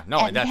 Yeah. No,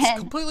 And that's then-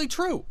 completely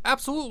true.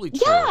 Absolutely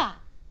true. Yeah.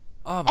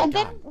 Oh my And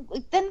god.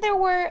 then there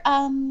were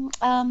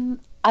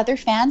other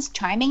fans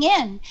chiming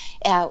in.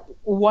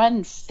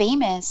 One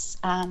famous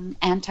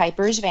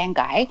anti-Bergevin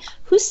guy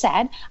who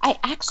said, I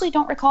actually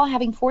don't recall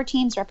having 4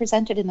 teams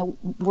represented in the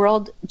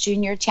World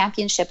Junior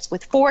Championships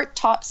with 4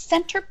 top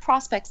center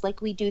prospects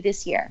like we do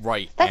this year.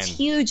 Right. That's and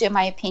huge in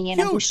my opinion.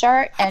 Huge. And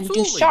Bouchard and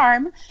Absolutely.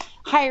 Ducharme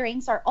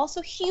hirings are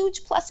also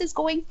huge pluses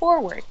going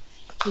forward.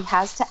 He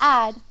has to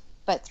add,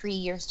 but 3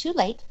 years too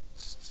late.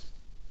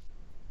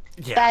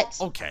 Yeah. But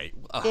Okay.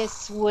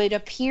 this would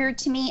appear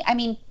to me, I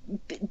mean,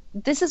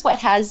 this is what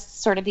has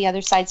sort of the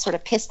other side sort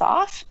of pissed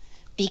off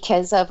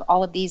because of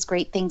all of these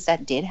great things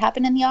that did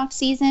happen in the off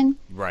season,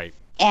 Right.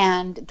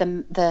 and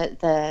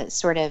the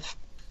sort of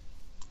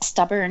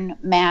stubborn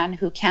man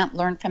who can't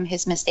learn from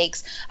his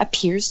mistakes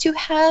appears to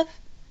have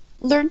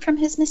learned from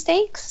his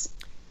mistakes.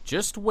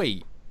 Just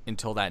wait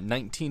until that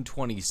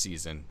 1920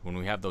 season when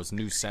we have those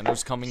new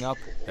centers coming up.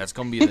 That's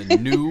going to be the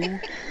new.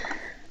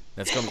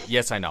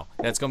 Yes, I know.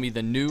 That's going to be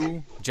the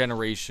new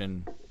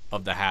generation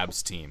of the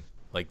Habs team.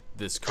 Like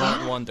this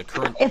current one, the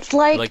current. It's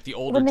like the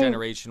older when they-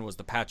 generation was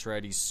the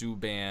Pacioretty,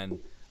 Subban,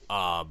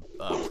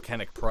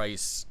 Kenneth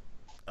Price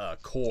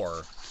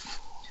core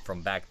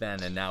from back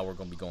then, and now we're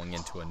going to be going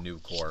into a new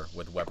core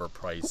with Weber,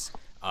 Price.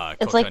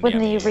 It's like when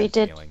they Kotkaniemi, and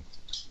redid- Gehling.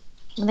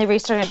 When they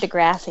restarted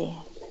Degrassi.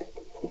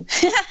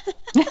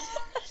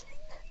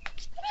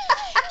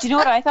 Do you know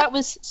what I thought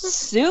was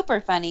super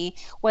funny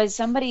was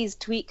somebody's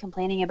tweet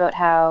complaining about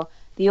how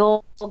the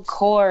old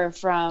core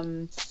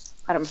from,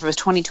 I don't know if it was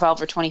 2012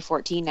 or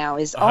 2014 now,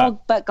 is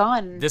all but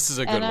gone. This is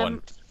a good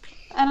one.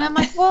 And I'm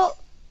like, well,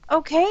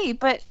 okay,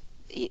 but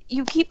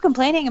you keep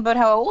complaining about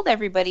how old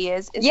everybody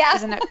is. Yeah.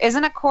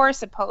 Isn't a core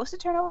supposed to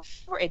turn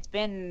over? It's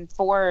been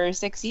 4 or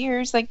 6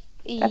 years. Like,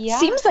 that Yeah.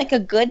 seems like a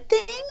good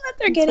thing that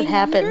they're That's getting what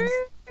happens.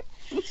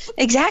 younger.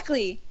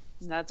 Exactly.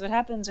 That's what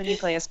happens when you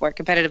play a sport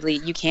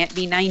competitively. You can't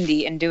be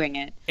 90 and doing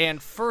it.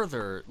 And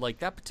further, like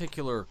that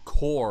particular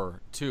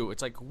core too,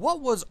 it's like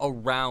what was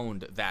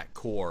around that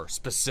core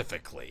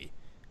specifically?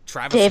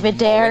 Travis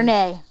David Mullen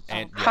Darnay.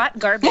 and Hot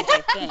garbage,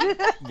 I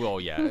think. well,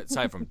 yeah,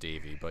 aside from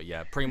Davey, but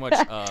yeah, pretty much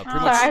Sorry,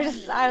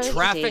 I was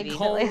traffic Davey.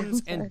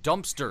 cones and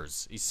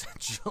dumpsters,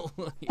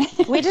 essentially.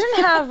 We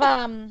didn't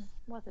have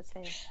what's his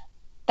face?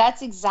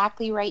 That's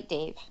exactly right,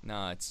 Dave.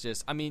 No, it's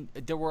just, I mean,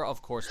 there were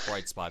of course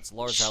bright spots.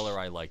 Lars Eller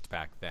I liked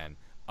back then.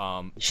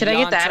 Should I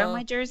get that on Gionta-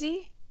 my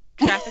jersey?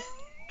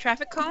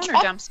 Traffic cone or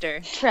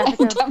dumpster?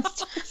 Traffic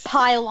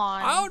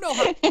pylon. I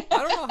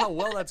don't know how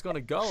well that's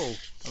gonna go.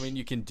 I mean,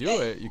 you can do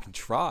it. You can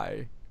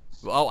try.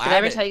 Oh, Did I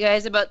ever tell you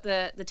guys about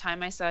the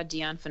time I saw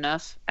Dion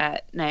Phaneuf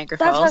at Niagara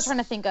That's what I was Falls? trying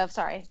to think of.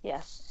 Sorry.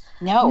 Yes.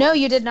 No. No,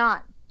 you did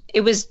not.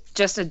 It was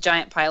just a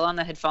giant pylon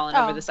that had fallen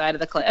over Oh. the side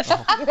of the cliff.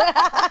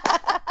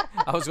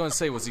 I was going to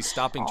say, was he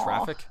stopping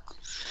traffic?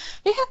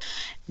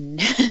 No,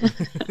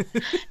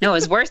 it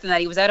was worse than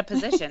that. He was out of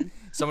position.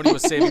 Somebody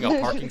was saving a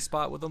parking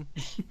spot with him.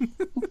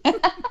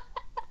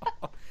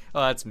 Oh,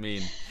 that's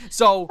mean.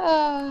 So,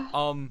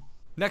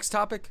 next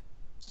topic.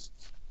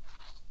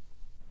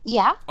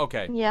 Yeah.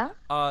 Okay. Yeah.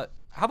 How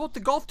about the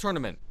golf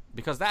tournament?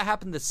 Because that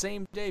happened the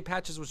same day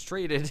Patches was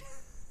traded.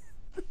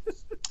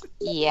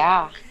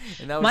 Yeah.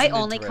 And that was My an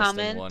only interesting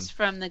comment one.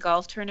 from the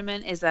golf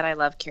tournament is that I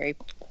love Carey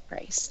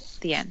Price.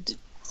 The end.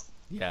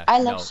 Yeah.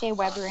 I love no. Shea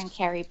Weber and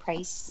Carey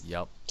Price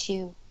Yep.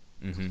 too.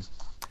 Mm-hmm.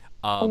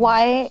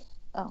 Why?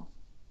 Oh,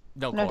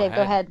 No, No, go Dave,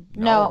 go ahead.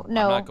 No,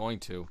 No. I'm not going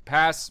to.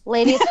 Pass.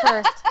 ladies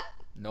first.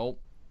 Nope.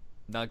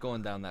 Not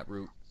going down that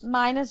route.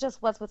 Mine is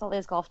just what's with all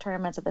these golf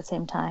tournaments at the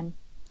same time.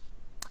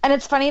 And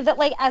it's funny that,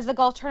 like, as the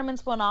golf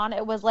tournaments went on,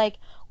 it was like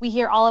we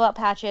hear all about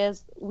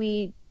Patches,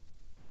 we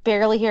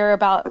barely hear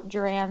about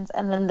Duran's,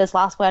 and then this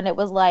last one, it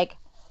was like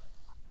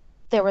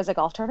there was a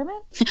golf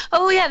tournament.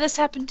 Oh yeah, this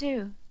happened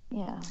too.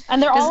 Yeah,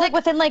 and they're all Doesn't like it-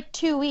 within like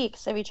 2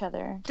 weeks of each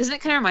other. Doesn't it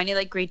kind of remind you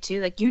like grade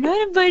 2? Like, you're not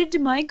invited to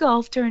my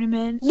golf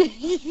tournament.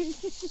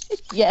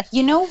 Yes.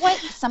 You know what?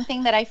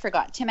 Something that I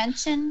forgot to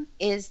mention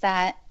is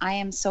that I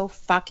am so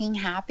fucking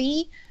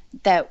happy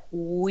that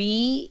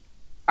we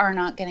are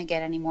not going to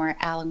get any more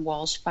Alan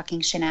Walsh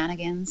fucking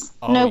shenanigans.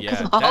 Oh, No, yeah.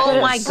 'cause- that Oh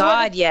is- my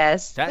God,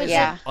 yes. That is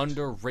Yeah. an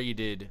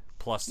underrated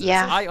plus.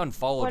 Yeah. I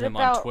unfollowed What him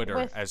on about Twitter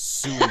with as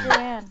soon.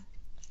 Duran.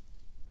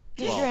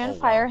 Did Well, Duran oh,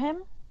 fire well.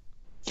 him?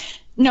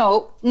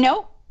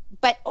 No.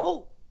 But,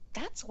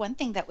 that's one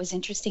thing that was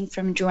interesting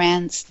from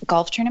Duran's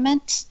golf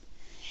tournament,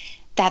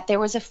 that there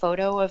was a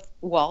photo of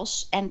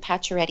Walsh and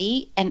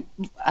Pacioretty, and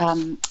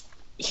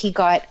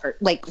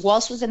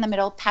Walsh was in the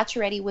middle,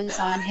 Pacioretty was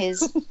on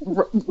his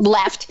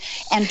left,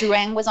 and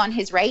Duran was on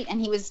his right,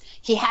 and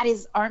he had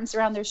his arms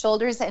around their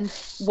shoulders, and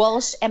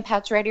Walsh and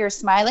Pacioretty are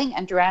smiling,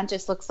 and Duran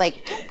just looks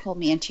like, don't pull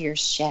me into your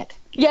shit.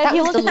 Yeah, That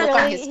he was looked the look on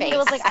really. his He face.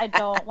 was like, I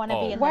don't want to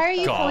Oh, be in. Why are this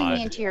you photo." pulling God.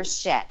 me into your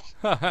shit?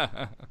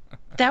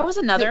 That was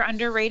another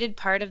underrated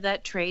part of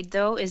that trade,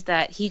 though, is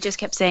that he just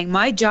kept saying,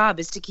 my job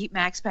is to keep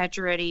Max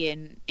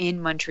Pacioretty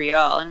in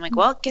Montreal. And I'm like,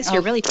 well, guess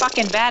you're really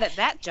fucking bad at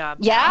that job.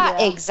 Yeah,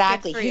 Yeah.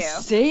 exactly. Good for His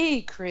you.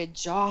 sacred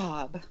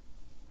job. Good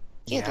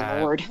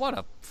Yeah, Lord. What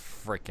a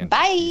freaking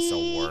Bye. piece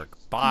of work.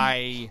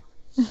 Bye.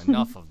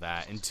 enough of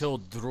that until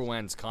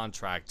Drouin's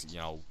contract,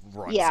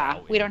 runs Yeah,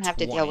 out. we in don't have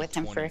to deal with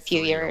him for a few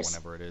 2023 or years.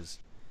 whenever it is.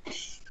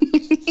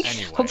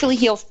 Anyway. Hopefully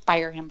he'll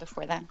fire him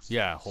before then.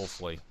 Yeah,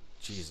 hopefully.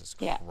 Jesus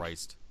Yeah.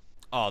 Christ.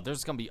 Oh,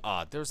 there's gonna be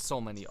there's so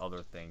many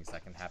other things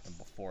that can happen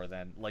before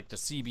then. Like the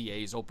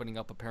CBA's opening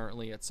up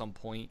apparently at some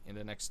point in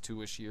the next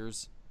 2-ish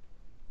years.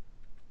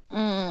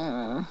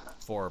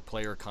 For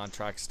player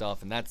contract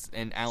stuff, and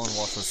Alan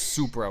Walsh was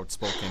super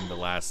outspoken the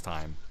last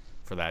time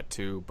for that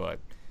too, but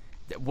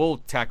we'll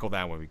tackle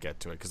that when we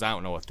get to it because I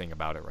don't know a thing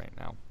about it right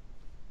now.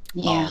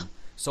 Yeah.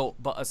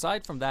 But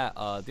aside from that,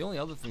 the only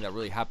other thing that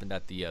really happened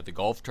at the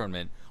golf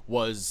tournament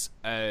was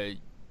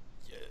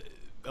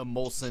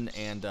Molson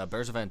and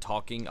Bergevin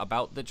talking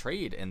about the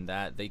trade, and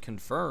that they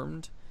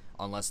confirmed,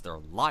 unless they're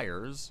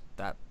liars,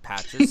 that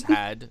Patches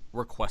had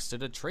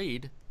requested a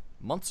trade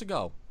months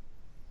ago.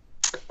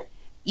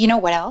 You know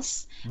what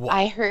else? What?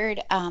 I heard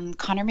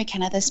Connor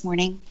McKenna this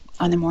morning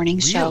on the morning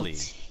show. Really?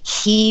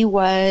 He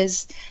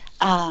was,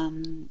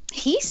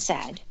 he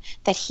said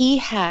that he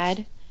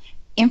had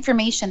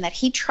information that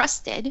he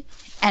trusted,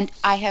 and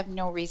I have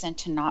no reason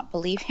to not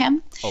believe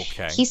him.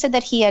 Okay. He said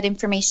that he had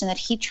information that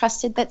he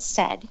trusted that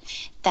said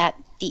that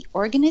the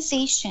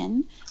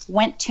organization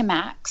went to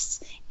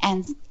Max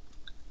and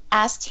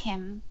asked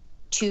him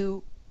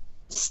to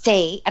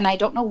stay, and I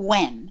don't know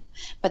when,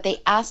 but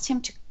they asked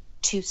him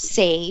to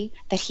say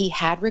that he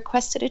had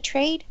requested a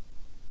trade.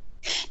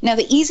 Now,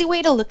 the easy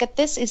way to look at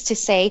this is to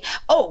say,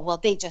 oh, well,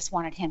 they just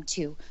wanted him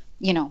to,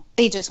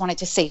 they just wanted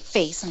to save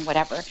face and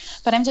whatever.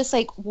 But I'm just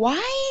like,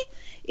 why?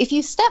 If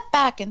you step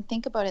back and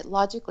think about it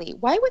logically,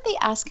 why would they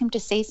ask him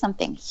to say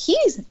something?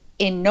 He's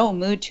in no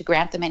mood to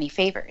grant them any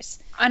favors.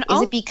 And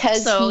is it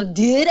because he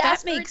did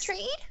ask for a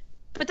trade?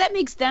 But that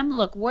makes them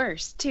look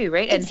worse too,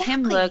 right? Exactly.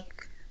 And him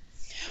look.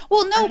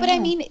 Well, no, but I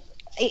mean,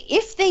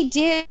 if they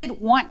did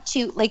want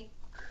to,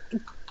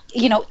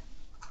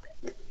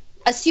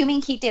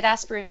 assuming he did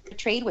ask for a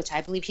trade, which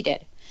I believe he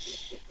did,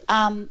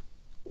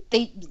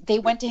 they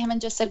went to him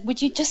and just said,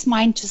 would you just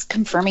mind just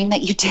confirming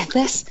that you did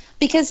this?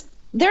 Because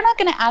they're not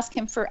going to ask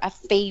him for a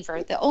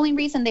favor. The only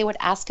reason they would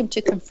ask him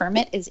to confirm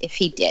it is if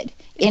he did,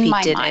 in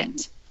my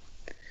mind.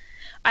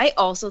 I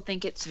also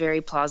think it's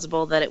very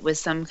plausible that it was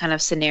some kind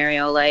of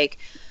scenario like,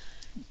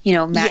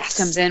 Max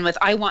comes in with,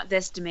 I want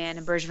this demand,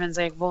 and Bergevin's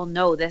like, well,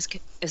 no, this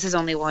is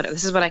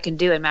what I can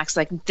do. And Max is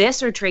like,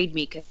 this or trade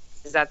me, because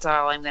that's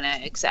all I'm going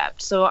to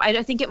accept. So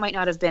I think it might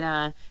not have been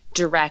a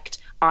direct,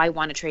 I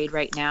want to trade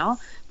right now,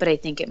 but I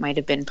think it might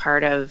have been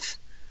part of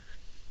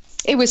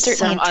it was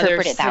certainly some other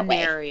interpreted that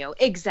way. scenario.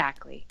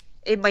 Exactly.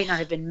 It might not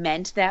have been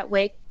meant that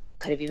way.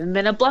 Could have even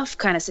been a bluff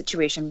kind of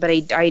situation, but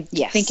I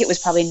think it was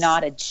probably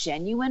not a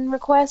genuine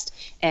request,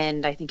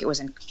 and I think it was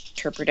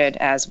interpreted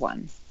as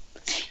one.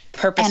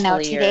 Purposefully. And now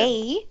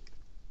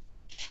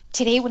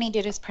today when he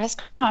did his press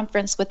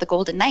conference with the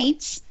Golden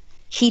Knights,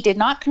 he did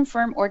not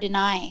confirm or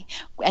deny.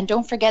 And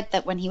don't forget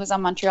that when he was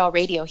on Montreal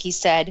radio, he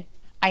said,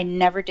 I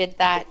never did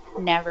that,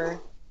 never,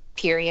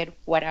 period,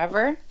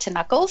 whatever, to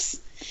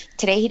Knuckles.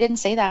 Today he didn't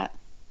say that.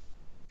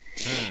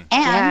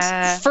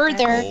 And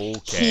further,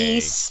 he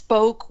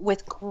spoke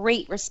with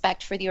great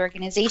respect for the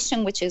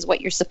organization, which is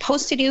what you're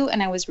supposed to do,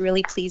 and I was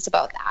really pleased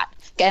about that.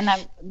 And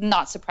I'm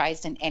not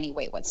surprised in any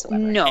way whatsoever.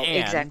 No,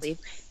 exactly.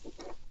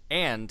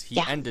 And he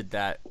ended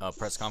that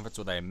press conference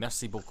with a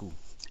merci beaucoup.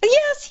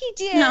 Yes, he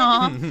did.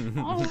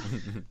 No.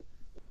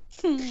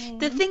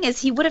 The thing is,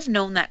 he would have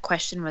known that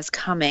question was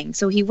coming,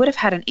 so he would have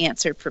had an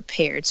answer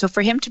prepared. So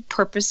for him to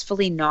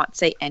purposefully not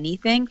say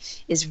anything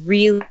is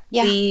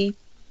really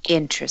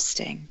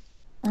interesting.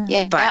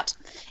 Yeah, but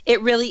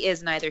it really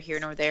is neither here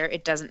nor there.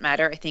 It doesn't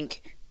matter. I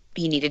think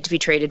he needed to be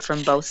traded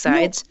from both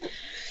sides.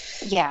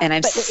 Yeah, and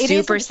I'm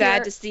super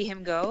sad to see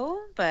him go,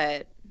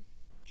 but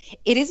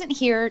it isn't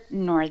here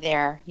nor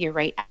there. You're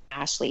right,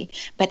 Ashley.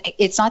 But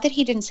it's not that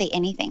he didn't say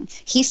anything.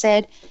 He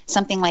said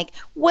something like,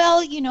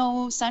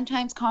 well,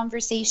 sometimes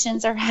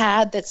conversations are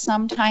had that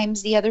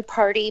sometimes the other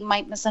party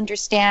might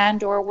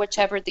misunderstand or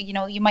whichever,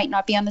 you might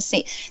not be on the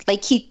same.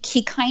 Like he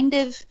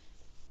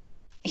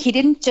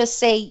didn't just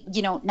say,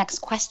 next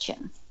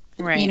question.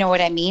 Right. You know what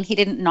I mean? He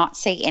didn't not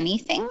say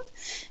anything.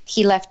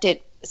 He left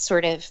it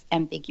sort of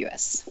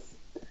ambiguous.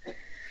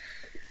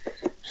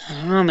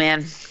 Oh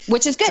man,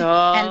 which is good,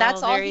 and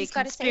that's all he's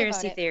got to say about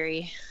conspiracy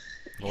theory.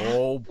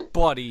 Oh,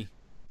 buddy.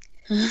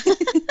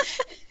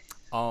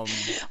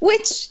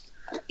 Which,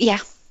 yeah.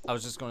 I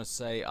was just gonna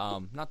say,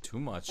 not too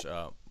much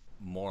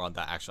more on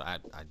that. Actually,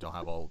 I don't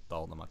have all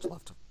that much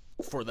left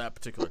for that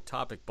particular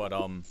topic, but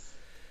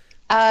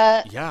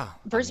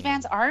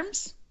Bergevin's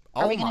arms.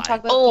 Are we going to my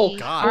talk about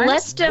God.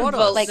 Let's devote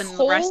What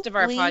the rest of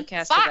our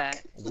podcast to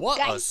that. What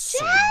a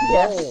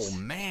swole,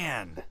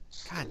 man.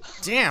 God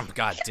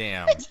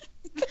damn.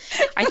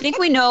 I think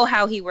we know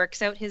how he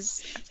works out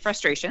his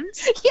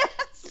frustrations.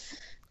 Yes.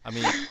 I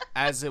mean,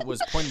 as it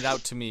was pointed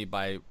out to me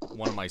by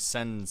one of my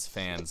Sens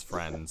fans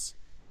friends,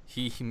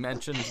 he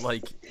mentioned,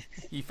 like,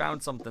 he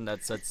found something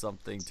that said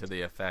something to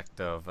the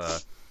effect of,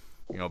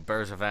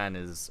 Bergevin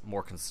is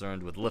more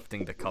concerned with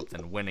lifting the cup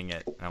than winning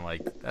it. And I'm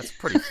like, that's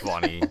pretty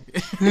funny.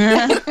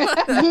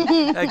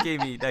 that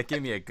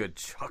gave me a good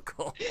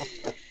chuckle.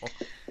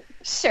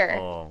 Sure.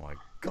 Oh my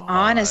god.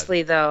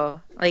 Honestly, though,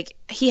 like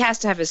he has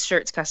to have his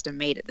shirts custom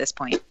made at this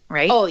point,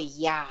 right? Oh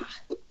yeah.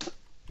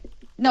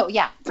 No,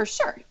 yeah, for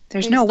sure.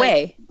 There's no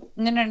way.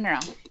 No.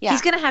 Yeah.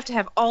 He's gonna have to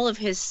have all of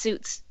his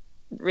suits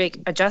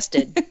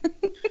adjusted.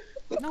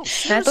 No,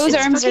 Those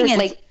arms are fucking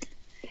like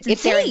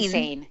they're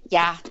insane.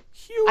 Yeah.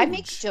 huge. I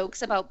make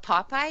jokes about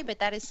Popeye, but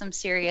that is some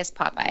serious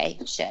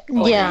Popeye shit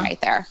Yeah. right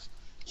there.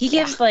 He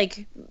gives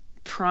like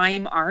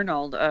prime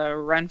Arnold a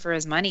run for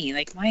his money.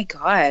 Like, my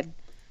God.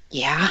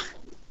 Yeah.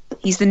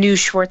 He's the new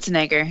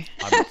Schwarzenegger.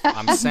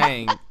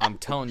 I'm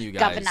telling you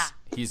guys, Governor.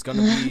 he's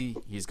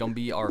gonna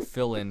be our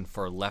fill-in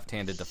for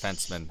left-handed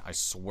defenseman. I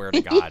swear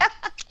to God.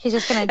 He's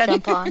just gonna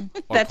jump on.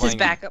 Or That's his playing-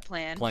 backup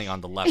plan. Playing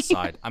on the left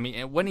side. I mean,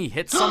 and when he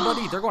hits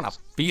somebody, they're gonna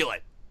feel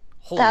it.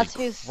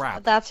 Holy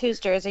crap! That's whose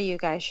jersey you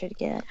guys should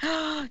get.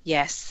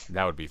 Yes.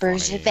 That would be funny.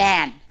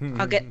 Bergevin.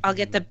 I'll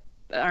get the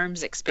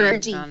arms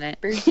expanded Bergie. on it.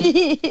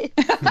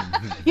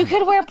 You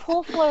could wear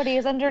pool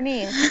floaties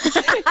underneath.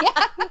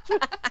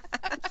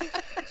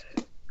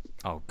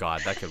 Oh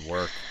God, that could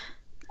work.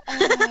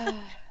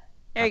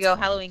 There you go,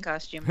 Halloween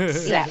costume.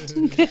 Yeah.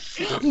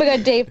 Oh my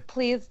God, Dave,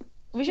 please.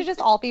 We should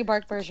just all be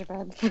Mark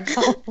Bergevin.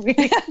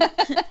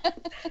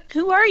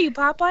 Who are you,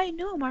 Popeye?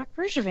 No, Mark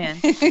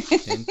Bergevin.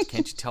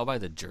 Can't you tell by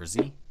the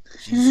jersey?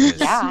 Jesus.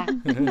 Yeah.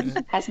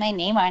 Has my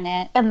name on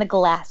it. And the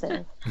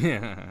glasses.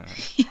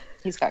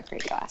 He's got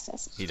great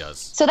glasses. He does.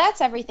 So that's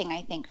everything,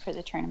 I think, for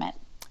the tournament.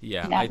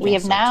 Yeah, Now- I we think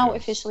have so, now too.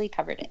 officially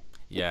covered it.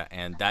 Yeah,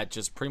 and that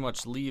just pretty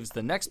much leaves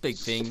the next big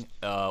thing.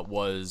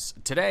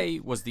 Today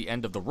was the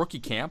end of the rookie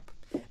camp,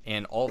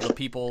 and all the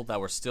people that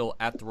were still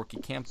at the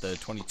rookie camp, the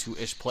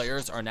 22-ish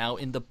players, are now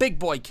in the big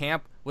boy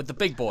camp with the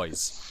big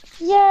boys.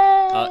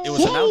 Yay! It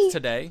was announced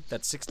today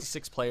that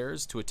 66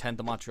 players to attend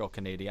the Montreal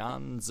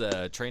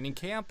Canadiens training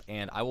camp,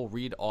 and I will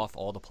read off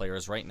all the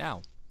players right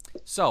now.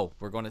 So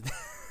we're going to.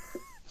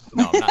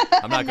 No,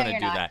 I'm not No, going to you're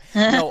do not.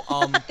 that. No,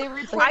 They were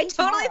I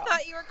totally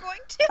thought you were going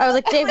to. I was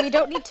like, Dave, we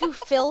don't need to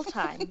fill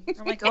time.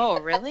 I'm like, oh,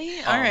 really?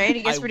 All right, I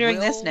guess we're doing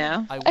this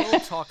now. I will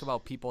talk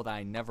about people that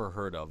I never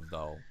heard of,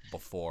 though,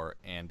 before,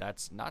 and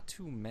that's not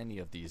too many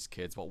of these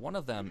kids, but one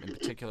of them in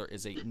particular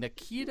is a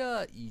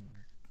Nikita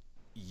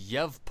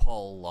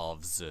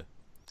Yevpalovs.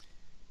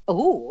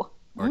 Ooh.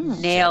 Or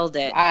Nailed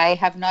it. I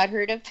have not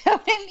heard of him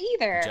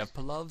either.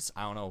 Yevpalovs?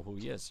 I don't know who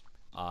he is.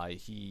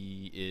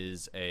 He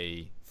is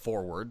a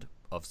forward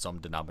of some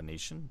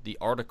denomination. The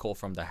article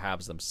from the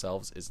Habs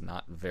themselves is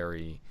not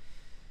very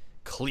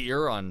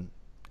clear on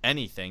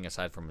anything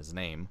aside from his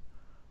name,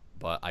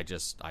 but I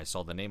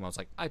saw the name. I was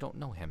like, I don't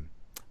know him.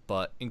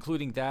 But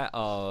including that,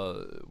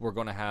 we're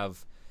going to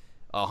have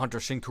Hunter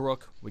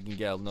Shinkaruk. We can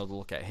get another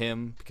look at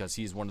him because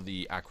he's one of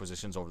the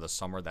acquisitions over the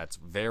summer that's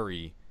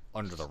very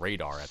under the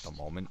radar at the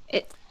moment.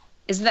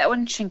 Isn't that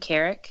one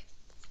Shinkarik?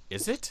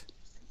 Is it?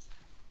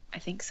 I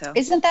think so.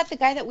 Isn't that the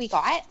guy that we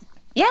got?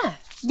 Yeah.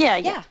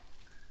 Yeah.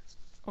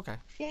 Okay,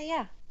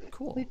 Yeah.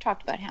 cool. We've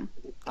talked about him.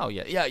 Oh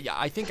yeah.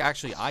 I think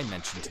actually I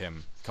mentioned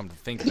him. Come to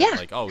think of Yeah. it,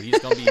 like, oh, he's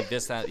gonna be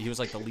this, that. He was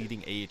like the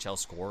leading AHL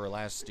scorer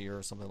last year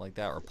or something like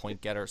that, or point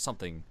getter,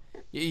 something.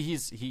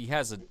 He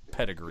has a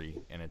pedigree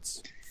and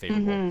it's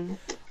favorable.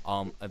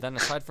 And then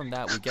aside from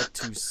that, we get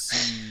to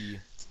see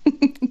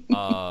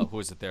who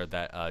is it there?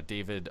 That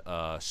David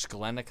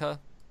Sklenica,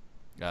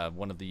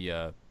 one of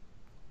the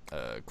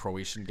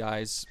Croatian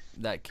guys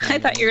that came. I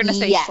thought you were going to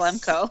say Yes.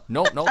 Schlemko.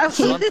 No,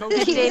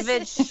 Schlemko.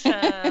 David,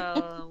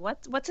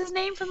 what's his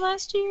name from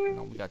last year?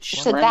 No, we got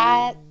So Schlemko.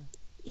 that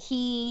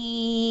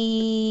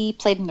he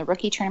played in the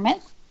rookie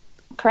tournament,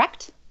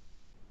 correct?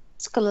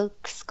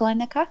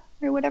 Sklenica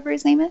or whatever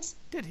his name is.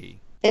 Did he?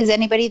 Is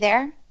anybody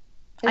there?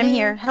 I'm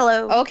here.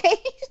 Hello. Okay.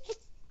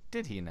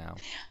 Did he now?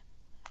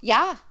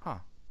 Yeah.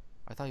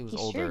 I thought he was He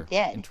sure older.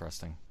 did.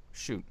 Interesting.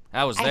 Shoot,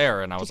 I was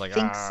there and I was like,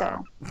 think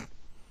so.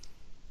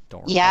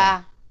 Don't recall.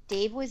 Yeah.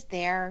 Dave was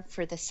there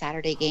for the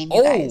Saturday game, you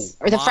Oh, guys,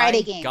 or the Friday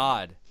my game.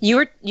 God.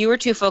 You were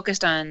too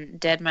focused on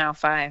Dead Mile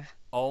 5.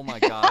 Oh my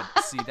God.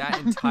 See, that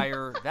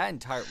entire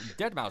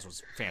Dead Mouse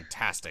was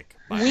fantastic.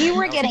 by the We way.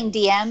 were That was- getting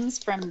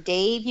DMs from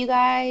Dave, you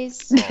guys.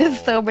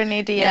 So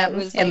many DMs. Yeah, it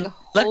was like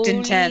looked holy-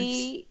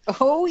 intense.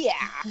 Oh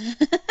yeah.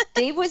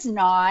 Dave was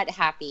not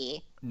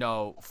happy.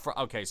 No.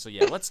 Okay, so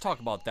yeah, let's talk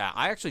about that.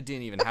 I actually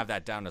didn't even have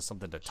that down as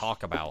something to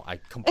talk about. I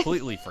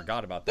completely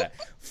forgot about that.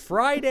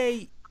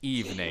 Friday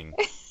evening,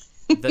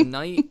 the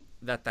night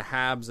that the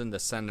Habs and the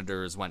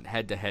Senators went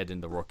head-to-head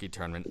in the rookie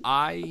tournament,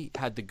 I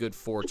had the good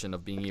fortune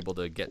of being able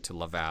to get to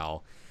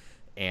Laval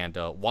and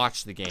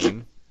watch the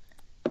game.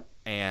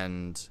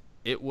 And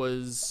it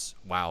was,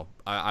 wow,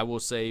 I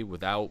will say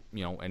without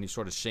any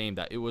sort of shame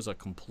that it was a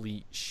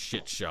complete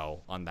shit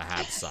show on the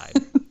Habs side.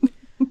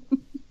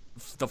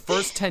 The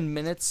first 10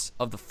 minutes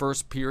of the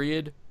first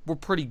period were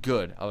pretty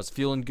good. I was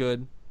feeling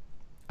good.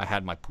 I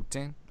had my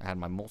poutine. I had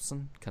my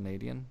Molson,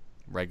 Canadian,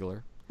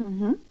 regular.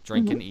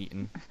 Drinking,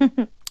 eating,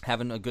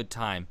 having a good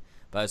time.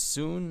 But as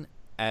soon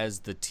as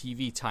the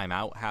TV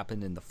timeout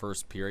happened in the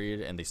first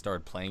period and they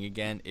started playing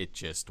again, it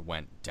just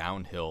went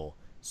downhill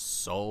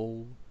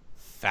so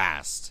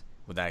fast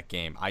with that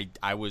game.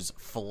 I was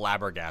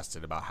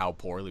flabbergasted about how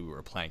poorly we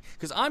were playing,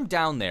 because I'm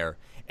down there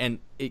and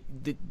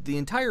the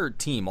entire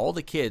team, all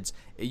the kids,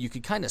 you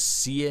could kind of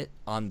see it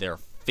on their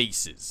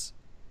faces,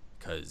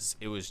 because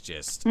it was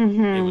just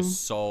it was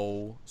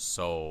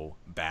so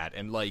bad.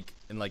 And like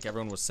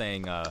everyone was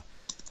saying in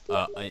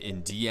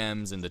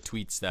DMs and the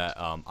tweets that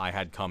I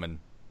had coming,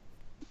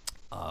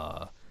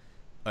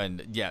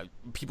 and yeah,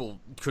 people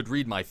could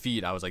read my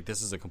feed. I was like,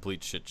 this is a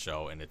complete shit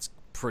show, and it's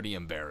pretty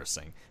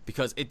embarrassing,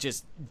 because it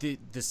just the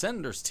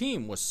Senators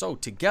team was so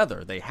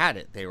together. They had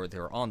it. They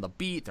were on the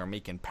beat. They're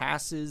making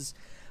passes,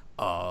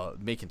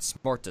 making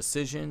smart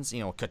decisions.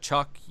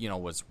 Tkachuk,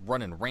 was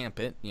running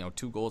rampant.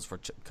 2 goals for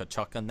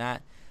Tkachuk on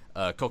that.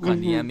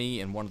 Kokaniemi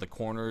in one of the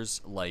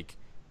corners,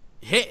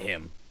 hit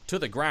him to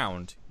the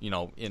ground, in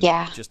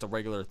just a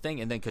regular thing.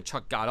 And then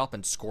Tkachuk got up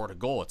and scored a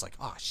goal. It's like,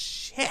 oh,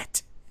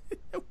 shit.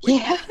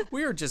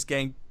 We are just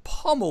getting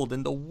pummeled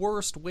in the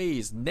worst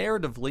ways,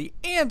 narratively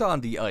and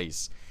on the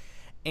ice.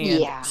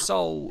 And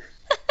so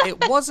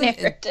it wasn't...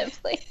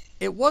 Narratively.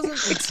 It wasn't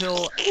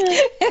until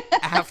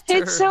after...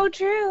 It's so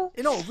true.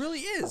 It really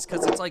is,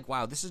 because it's like,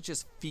 wow, this is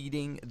just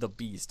feeding the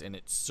beast, and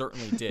it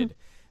certainly did.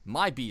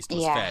 My beast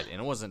was fed,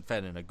 and it wasn't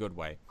fed in a good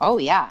way. Oh,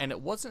 yeah. And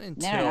it wasn't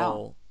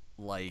until,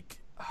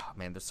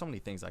 man, there's so many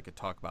things I could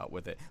talk about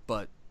with it,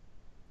 but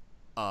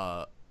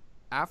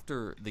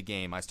after the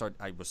game, I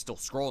was still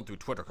scrolling through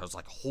Twitter, because I was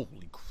like,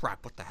 holy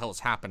crap, what the hell is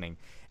happening?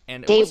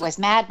 And Dave was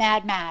mad.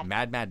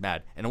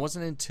 Mad. And it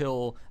wasn't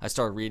until I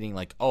started reading,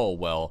 oh,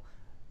 well,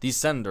 these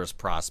Senators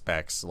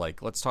prospects,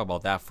 let's talk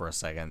about that for a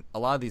second. A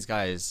lot of these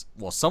guys,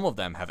 well, some of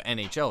them have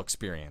NHL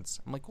experience.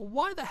 I'm like, well,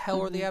 why the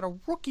hell are they at a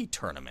rookie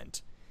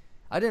tournament?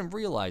 I didn't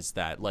realize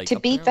that. To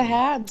beat the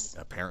Habs.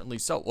 Apparently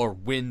so. Or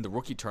win the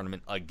rookie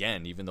tournament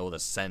again, even though the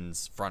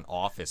Sens front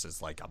office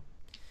is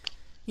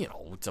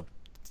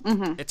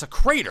it's a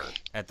crater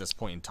at this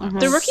point in time.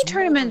 The rookie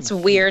tournament's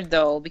weird,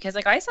 though, because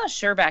I saw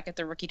Sherback at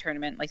the rookie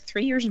tournament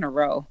 3 years in a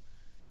row.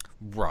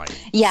 Right.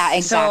 Yeah,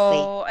 exactly.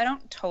 So I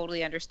don't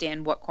totally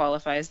understand what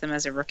qualifies them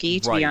as a rookie,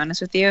 to be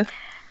honest with you.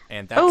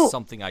 And that's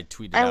something I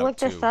tweeted out, I looked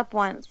this up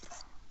once.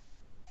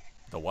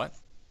 The what?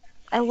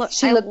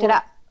 She looked it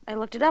up. I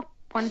looked it up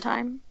one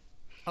time.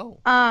 Oh.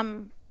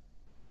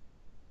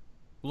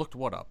 Looked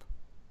what up?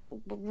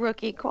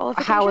 Rookie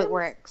qualification. How it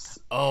works.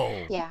 Oh.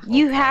 Yeah.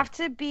 You have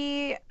to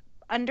be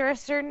under a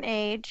certain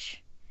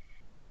age,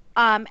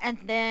 and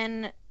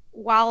then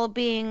while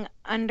being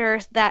under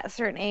that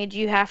certain age,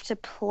 you have to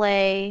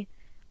play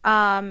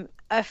a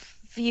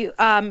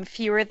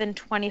fewer than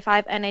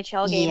 25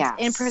 NHL games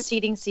in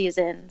preceding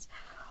seasons.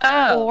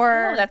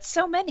 Oh, that's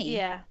so many.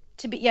 Yeah.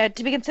 To be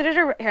considered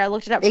a... Here, I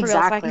looked it up for real, so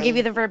I can give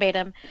you the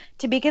verbatim.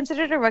 To be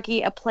considered a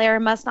rookie, a player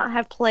must not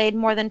have played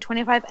more than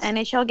 25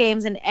 NHL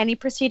games in any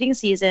preceding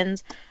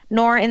seasons,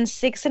 nor in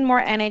 6 and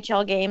more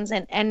NHL games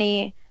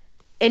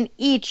in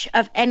each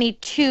of any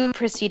 2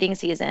 preceding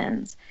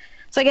seasons.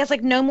 So I guess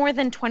no more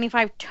than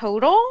 25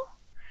 total,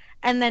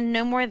 and then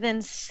no more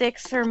than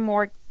 6 or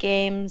more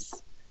games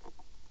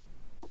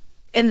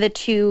in the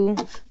 2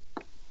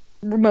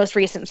 most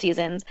recent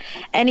seasons.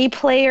 Any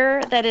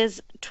player that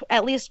is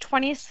at least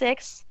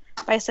 26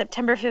 by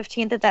September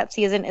 15th of that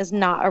season is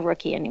not a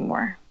rookie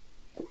anymore.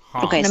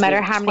 Huh. Okay, no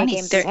matter how many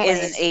games there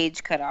is an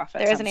age cutoff.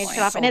 There is an age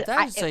cutoff, So and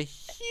that is a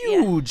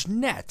huge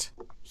net.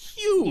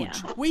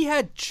 Huge. Yeah. We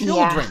had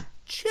children. Yeah.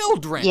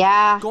 Children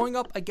Yeah. going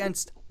up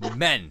against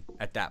men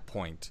at that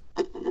point.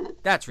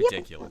 That's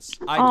ridiculous.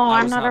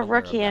 I'm was not a aware of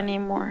rookie that.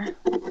 anymore.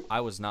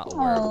 I was not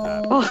aware of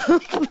that. Oh,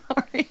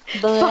 sorry.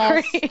 Bless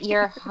Sorry.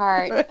 your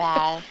heart,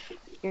 Beth.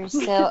 You're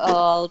so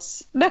old.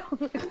 No.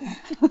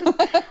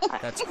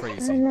 That's I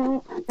crazy.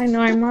 know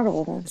I'm not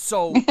old.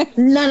 So,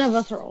 None of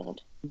us are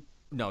old.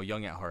 no,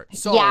 young at heart.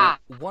 So, Yeah,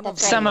 one of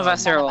that's right. Some of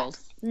us None are of old.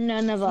 us.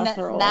 None of us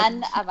are old.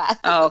 None of us.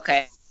 Oh,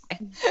 okay.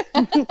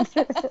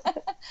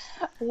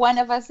 One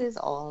of us is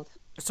old.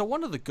 So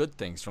one of the good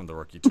things from the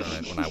rookie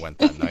tournament when I went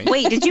that night.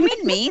 Wait, did you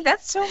mean me?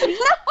 That's so mean,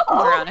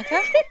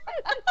 Veronica.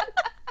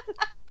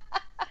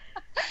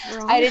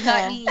 I did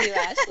not mean you,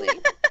 Ashley.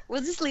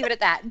 We'll just leave it at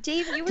that.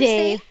 Dave, you were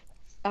Dave. saying...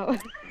 Oh.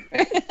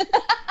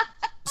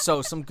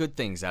 So some good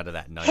things out of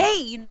that night.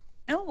 Hey, you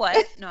know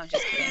what? No, I'm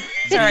just kidding.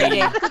 Sorry,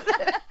 Dave.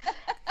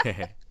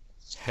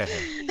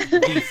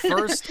 The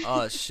first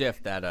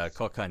shift that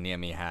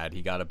Kokaniemi had,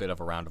 he got a bit of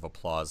a round of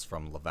applause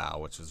from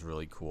Laval, which was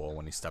really cool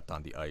when he stepped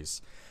on the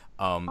ice.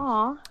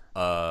 Aw.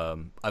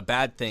 A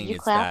bad thing Did you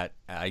is clap?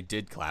 that I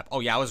did clap. Oh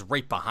yeah, I was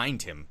right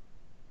behind him.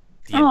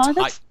 Oh,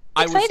 that's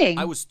exciting.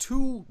 I was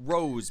 2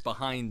 rows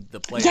behind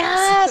the players.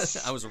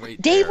 Yes! I was right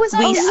Dave there. was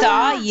We on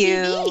saw TV.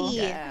 you.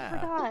 Yeah.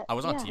 Forgot. I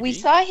was on Yeah. TV. We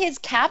saw his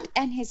cap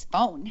and his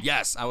phone.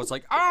 Yes, I was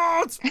like,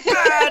 oh, it's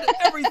bad.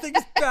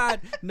 Everything's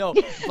bad. No,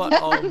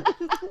 but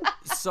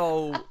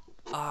so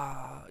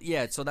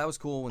that was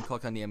cool when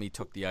Kokaniemi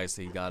took the ice.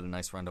 He got a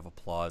nice round of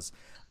applause.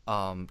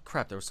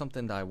 Crap, there was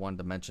something that I wanted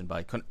to mention, but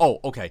I couldn't. Oh,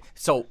 okay.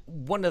 So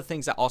one of the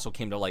things that also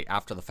came to light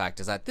after the fact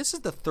is that this is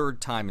the third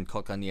time in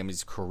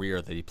Kotkaniemi's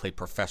career that he played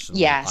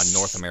professionally on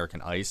North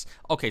American ice.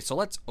 Okay,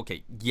 so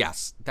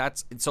yes,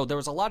 so there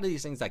was a lot of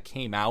these things that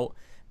came out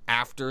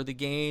after the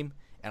game,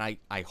 and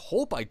I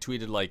hope I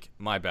tweeted like,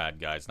 my bad,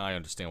 guys, now I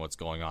understand what's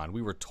going on.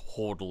 We were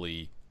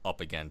totally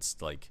up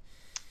against, like...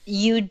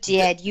 You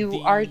did. You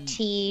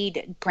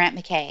RT'd Grant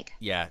McKegg.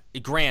 Yeah,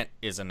 Grant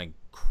is an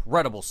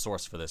incredible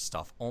source for this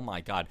stuff. Oh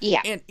my god.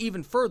 Yeah. And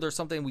even further,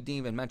 something we didn't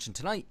even mention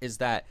tonight is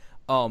that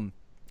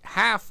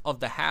half of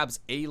the Habs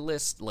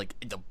A-list, like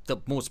the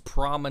most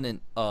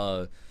prominent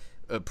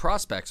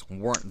prospects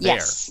weren't there.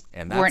 Yes,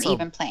 and weren't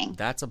even playing.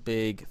 That's a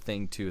big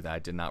thing too that I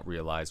did not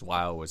realize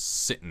while I was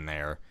sitting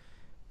there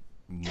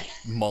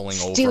mulling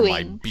over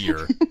my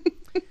beer.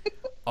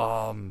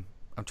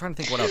 I'm trying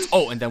to think what else.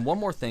 Oh, and then one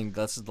more thing.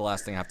 This is the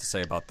last thing I have to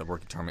say about the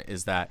rookie tournament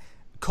is that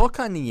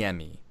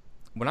Kotkaniemi,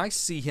 when I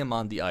see him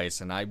on the ice,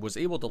 and I was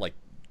able to like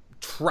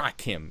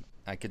track him,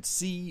 I could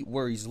see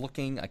where he's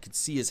looking. I could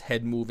see his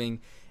head moving,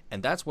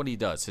 and that's what he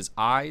does. His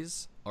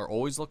eyes are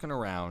always looking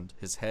around.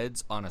 His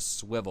head's on a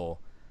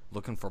swivel,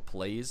 looking for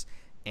plays.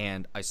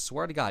 And I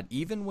swear to God,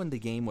 even when the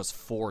game was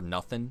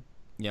 4-0,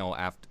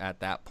 at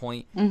that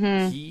point,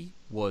 he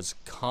was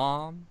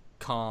calm.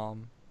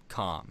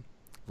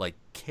 Like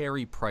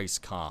Carey Price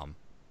calm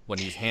when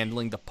he's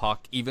handling the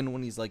puck, even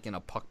when he's like in a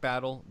puck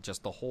battle.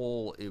 Just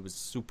it was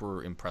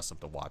super impressive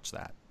to watch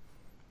that.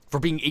 For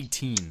being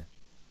 18.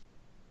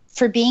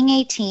 For being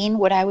 18,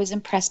 what I was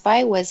impressed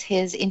by was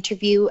his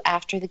interview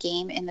after the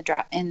game in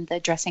the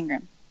dressing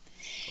room.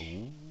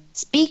 Ooh.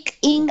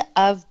 Speaking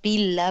of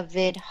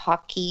beloved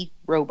hockey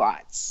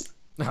robots,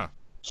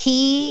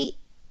 he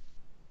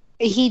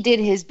did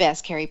his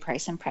best Carey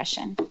Price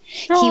impression.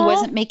 Aww.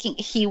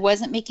 He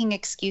wasn't making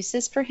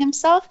excuses for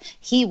himself.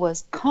 He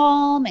was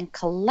calm and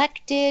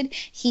collected.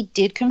 He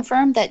did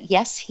confirm that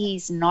yes,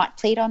 he's not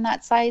played on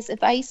that size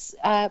of ice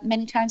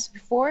many times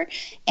before,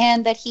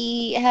 and that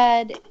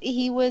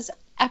he was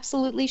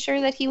absolutely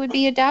sure that he would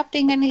be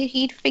adapting and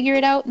he'd figure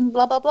it out and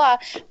blah blah blah.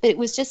 But it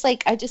was just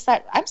like, I just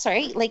thought, I'm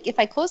sorry, like if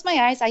I close my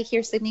eyes, I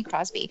hear Sidney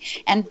Crosby.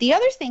 And the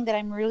other thing that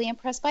I'm really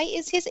impressed by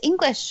is his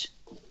English.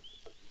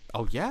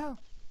 Oh yeah.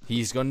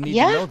 He's going to need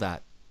to know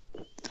that.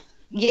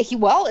 Yeah,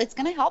 it's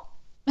going to help.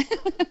 But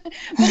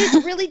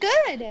it's really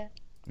good.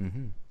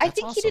 Mm-hmm. I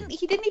think awesome.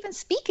 He didn't even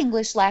speak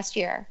English last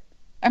year.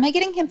 Am I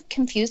getting him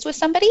confused with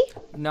somebody?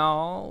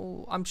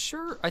 No, I'm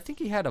sure. I think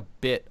he had a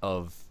bit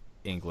of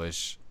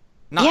English.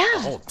 Not a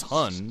whole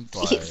ton,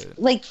 but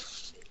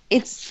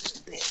it's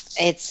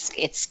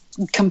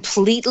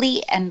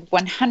completely and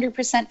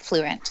 100%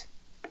 fluent.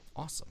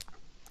 Awesome.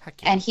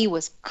 Heck yeah. And he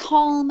was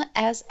calm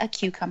as a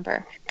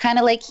cucumber. Kind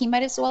of like he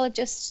might as well have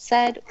just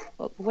said,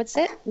 what's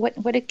it? What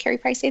did Carey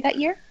Price say that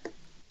year?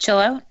 Chill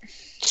out.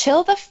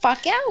 Chill the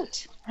fuck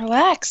out.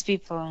 Relax,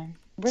 people.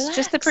 Relax. It's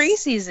just the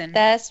preseason.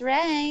 That's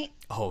right.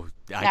 Oh,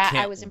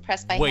 I was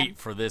impressed by wait him.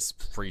 for this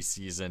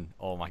preseason.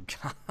 Oh my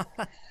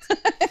god.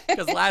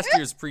 Because last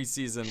year's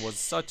preseason was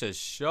such a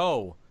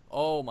show.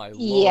 Oh my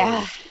lord.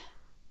 Yeah.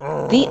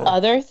 The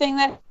other thing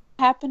that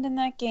happened in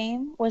that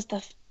game was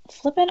the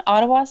flippin'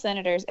 Ottawa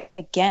Senators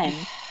again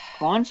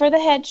going for the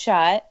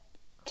headshot,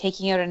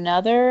 taking out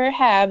another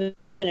Hab in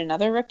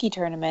another rookie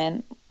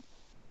tournament.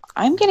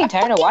 I'm getting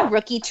tired of watching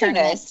rookie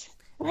tournament.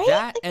 Right?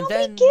 That, like, and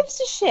nobody then gives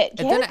a shit.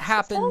 And then it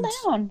happened.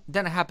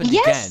 Then it happened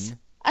yes, again.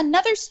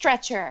 Another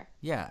stretcher.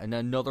 Yeah, and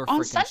another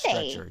on freaking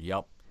Sunday. stretcher.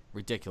 Yep.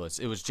 Ridiculous.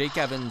 It was Jake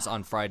Evans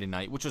on Friday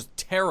night, which was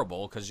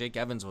terrible because Jake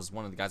Evans was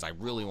one of the guys I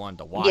really wanted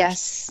to watch.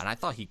 Yes. And I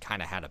thought he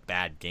kind of had a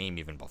bad game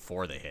even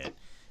before the hit.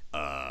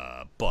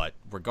 But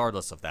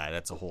regardless of that,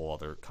 that's a whole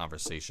other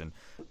conversation.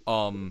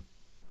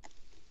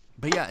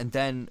 But yeah, and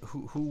then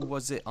who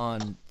was it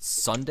on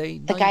Sunday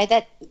night? The guy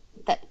that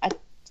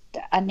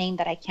a name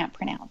that I can't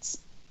pronounce.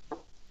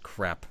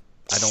 Crap.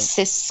 I don't.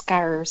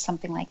 Siskar or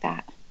something like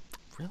that.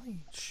 Really?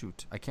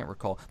 Shoot, I can't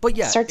recall. But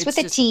yeah, starts with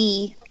a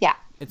T. Yeah.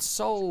 It's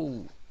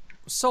so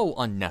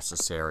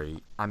unnecessary.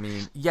 I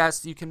mean,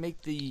 yes, you can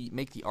make the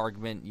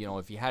argument,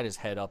 if he had his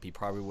head up, he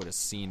probably would have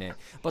seen it.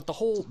 But the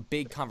whole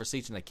big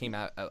conversation that came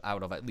out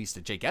of at least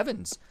the Jake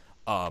Evans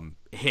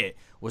hit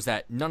was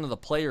that none of the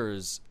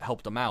players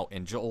helped him out,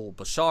 and Joel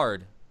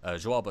Bouchard,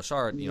 had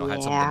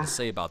something to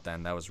say about that,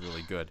 and that was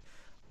really good.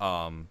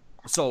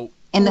 So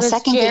in the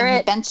second game,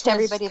 he benched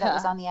everybody that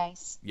was on the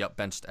ice. Yep,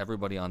 benched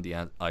everybody on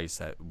the ice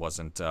that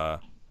wasn't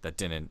that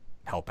didn't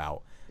help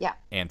out. Yeah.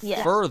 And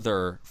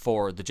further,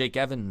 for the Jake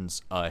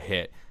Evans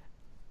hit,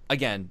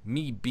 again,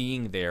 me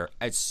being there,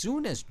 as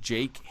soon as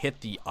Jake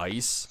hit the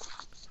ice,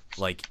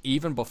 like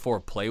even before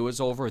play was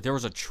over, there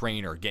was a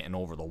trainer getting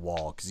over the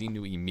wall because he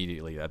knew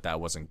immediately that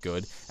wasn't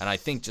good. And I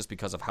think just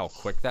because of how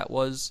quick that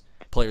was,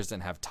 players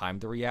didn't have time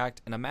to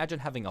react. And imagine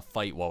having a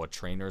fight while a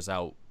trainer's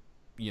out,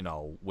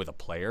 with a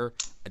player.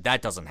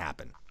 That doesn't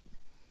happen.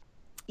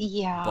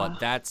 Yeah.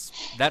 But that's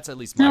at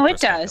least my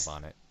perspective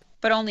on it.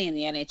 But only in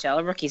the NHL.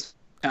 A rookie's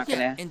not going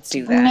to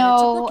do that.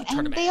 No,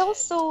 and they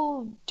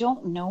also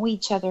don't know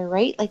each other,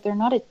 right? Like they're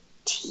not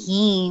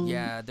team.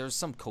 Yeah, there's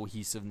some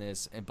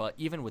cohesiveness, but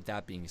even with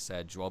that being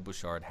said, Joel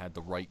Bouchard had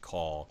the right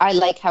call. I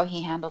like how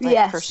he handled it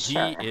Yes. for He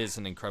sure. is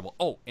an incredible.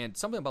 Oh, and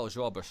something about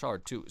Joel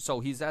Bouchard too. So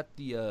he's at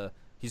the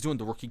he's doing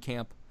the rookie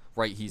camp,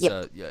 right? He's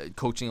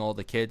coaching all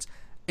the kids.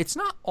 It's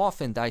not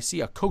often that I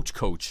see a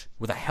coach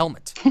with a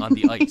helmet on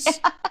the ice.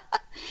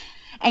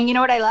 And you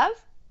know what I love?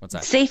 What's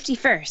that? Safety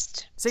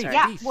first. Safety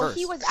Yeah, first. well,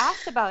 he was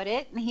asked about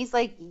it, and he's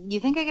like, "You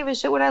think I give a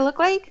shit what I look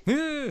like?"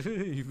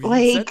 He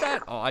Like- said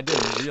that? Oh, I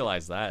didn't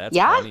realize that. That's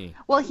Yeah. funny.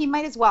 Well, he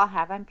might as well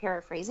have. I'm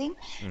paraphrasing,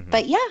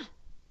 but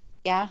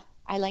yeah,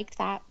 I liked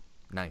that.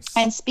 Nice.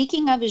 And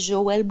speaking of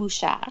Joel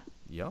Bouchard,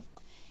 Yep.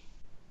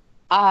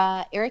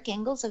 Eric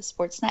Engels of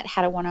Sportsnet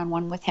had a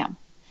one-on-one with him,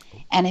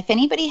 and if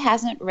anybody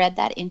hasn't read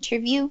that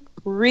interview,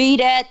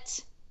 read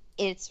it.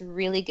 It's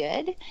really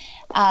good.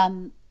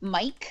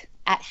 Mike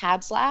at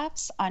Habs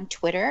Laughs on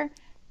Twitter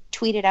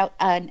tweeted out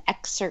an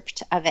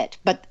excerpt of it,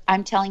 but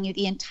I'm telling you,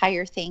 the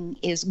entire thing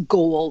is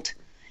gold.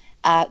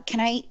 Can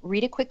I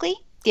read it quickly?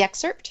 The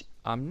excerpt?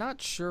 I'm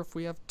not sure if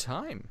we have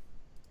time,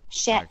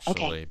 Shit. actually,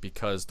 Okay.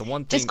 because the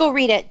one thing. Just go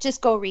read it.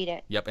 Just go read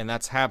it. Yep, and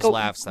that's Habs Go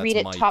Laughs. That's read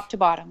it Mike. top to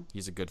bottom.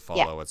 He's a good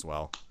follow as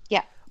well.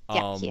 Yeah.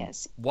 Yeah, he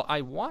is. What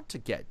I want to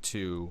get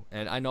to,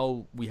 and I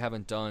know we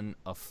haven't done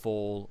a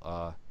full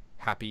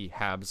Happy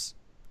Habs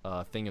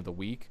thing of the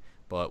week,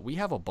 but we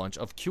have a bunch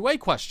of QA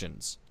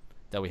questions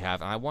that we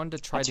have, and I wanted to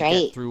try That's to right.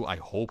 get through, I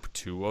hope,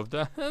 2 of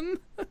them.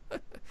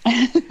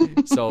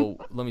 So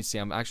let me see.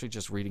 I'm actually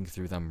just reading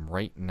through them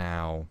right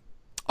now.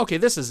 Okay,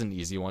 this is an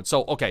easy one.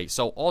 So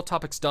all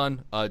topics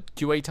done.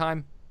 QA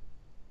time.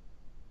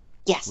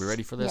 Yes. We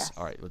ready for this? Yes.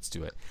 All right, let's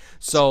do it.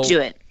 So Do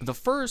it. the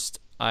first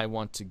I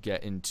want to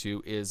get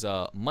into is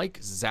Mike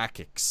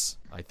Zakix,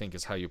 I think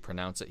is how you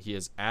pronounce it. He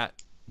is at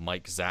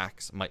Mike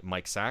Sachs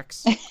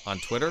on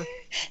Twitter.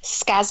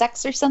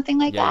 Skazex or something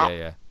like that.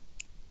 Yeah.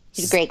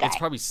 He's a great guy. It's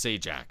probably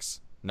Sajax.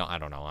 No, I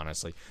don't know,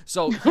 honestly.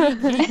 So he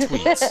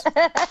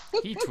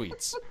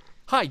tweets.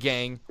 Hi,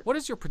 gang. What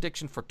is your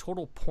prediction for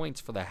total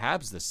points for the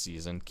Habs this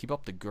season? Keep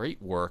up the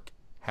great work.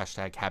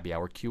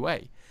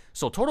 #HappyHourQA.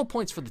 So total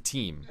points for the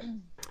team.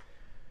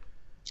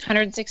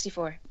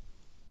 164.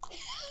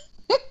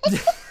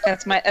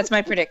 That's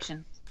my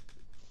prediction.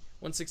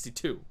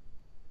 162.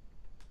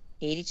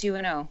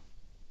 82-0.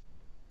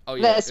 Oh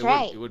yeah, That's it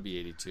right. It would be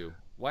 82.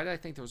 Why did I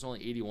think there was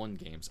only 81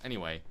 games?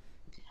 Anyway,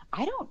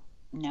 I don't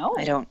know.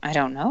 I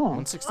don't know.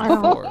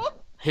 164.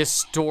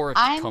 Historic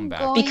I'm comeback.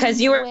 going- Because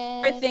you were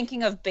with-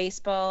 thinking of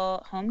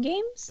baseball home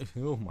games?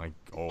 Oh my.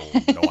 Oh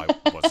no, I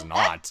was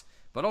not.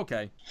 But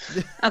okay.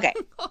 Okay.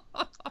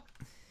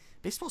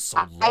 Baseball's so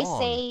long. I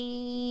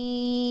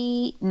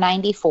say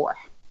 94.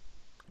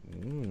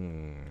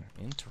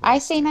 Interesting. I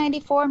say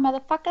 94,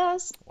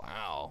 motherfuckers.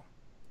 Wow.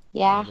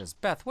 Yeah. There it is.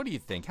 Beth, what do you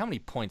think? How many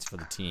points for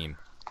the team?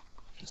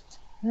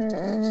 I'm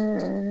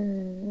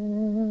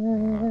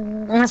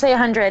gonna say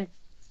 100.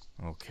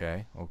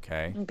 Okay.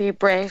 Be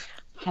brave.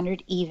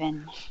 100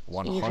 even.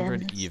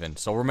 100 even.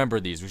 So remember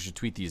these. We should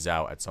tweet these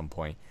out at some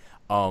point.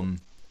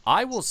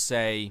 I will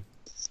say.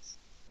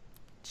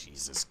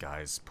 Jesus,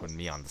 guys, putting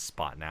me on the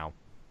spot now.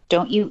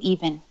 Don't you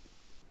even.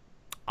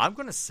 I'm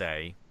gonna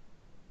say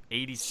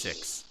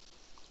 86.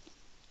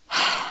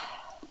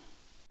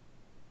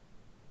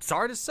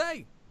 Sorry to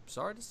say. It's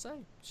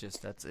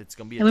just it's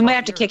gonna be. And we might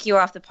have to kick you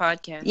off the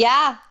podcast.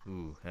 Yeah.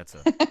 Ooh, that's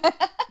a.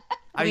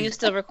 Will you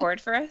still record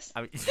for us?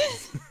 I mean,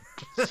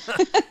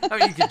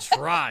 you can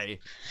try.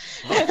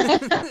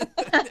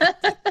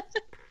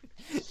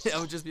 I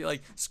would just be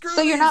like, screw.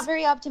 So you're not these."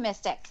 very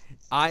optimistic.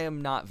 I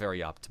am not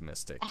very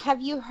optimistic.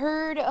 Have you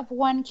heard of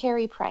one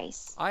Carey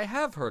Price? I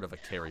have heard of a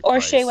Carey Or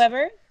Price. Shea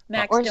Weber?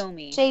 Max Or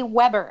Domi. Shea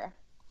Weber.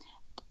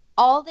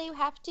 All they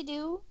have to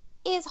do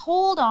is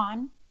hold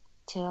on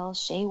till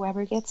Shea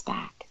Weber gets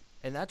back.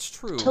 And that's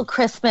true. Till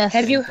Christmas.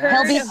 Have you He'll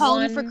heard be of home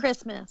one for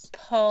Christmas.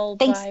 Paul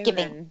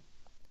Thanksgiving. Byron?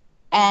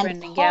 And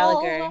Brendan Paul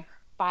Gallagher.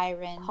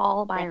 Byron.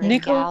 Paul Byron. Brendan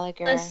Nicholas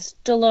Gallagher.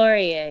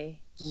 Delorier.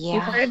 Yeah.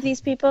 You've heard of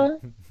these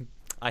people?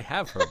 I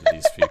have heard of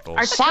these people.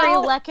 Arturi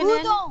Ciao,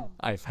 Lehkonen. Udon.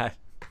 I've had.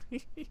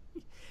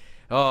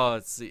 Oh,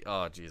 let's see.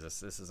 Oh, Jesus,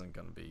 this isn't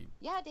gonna be.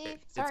 Yeah, Dave.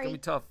 It's gonna Sorry. be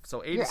tough.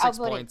 So You're 86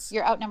 outvoted. points.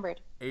 You're outnumbered.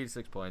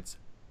 86 points.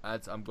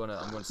 I'm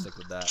gonna stick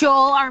with that.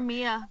 Joel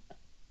Armia.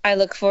 I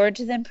look forward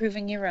to them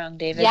proving you wrong,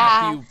 David.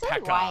 Yeah. Matthew so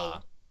do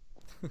Pekka.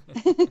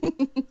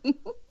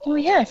 Oh,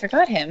 yeah, I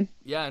forgot him.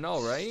 Yeah, I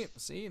know, right?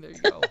 See, there you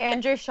go.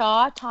 Andrew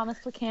Shaw. Thomas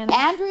Buchanan.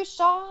 Andrew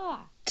Shaw.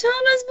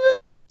 Thomas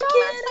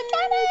Thomas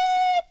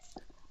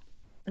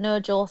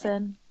Noah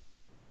Jolson.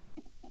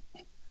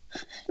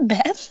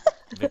 Beth?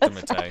 Victor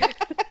Matei.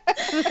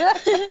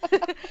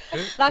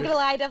 Not gonna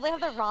lie, I definitely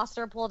have the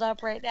roster pulled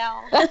up right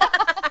now. There's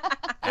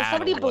so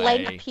many Attaway.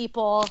 blank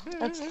people.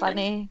 That's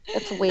funny.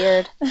 It's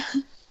weird. All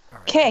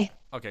right. Okay.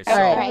 Okay, All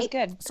so right. right.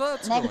 That was good. so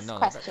that's a Next good one. No,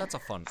 question. that's a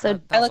fun. So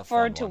that I was look a fun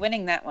forward to one.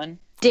 winning that one.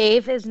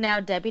 Dave is now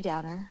Debbie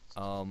Downer.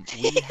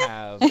 We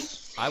have.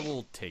 I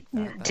will take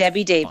that. That's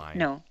Debbie Dave. fine.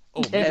 No.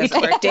 Oh, That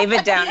doesn't work.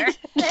 David Downer.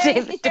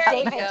 David There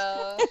we David.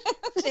 go.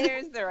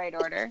 There's the right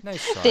order.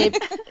 nice try. Dave.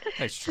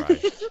 Nice try.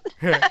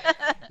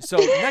 So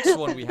next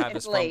one we have It's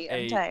is from late. I'm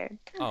a. tired.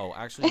 Oh,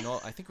 actually,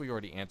 no. I think we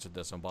already answered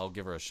this one, but I'll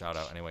give her a shout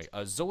out anyway.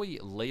 Zoe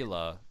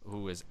Layla,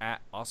 who is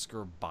at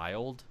Oscar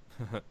Biled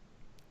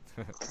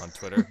on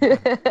Twitter.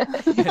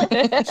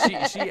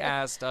 she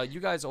asked, "You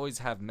guys always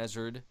have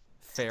measured,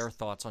 fair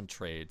thoughts on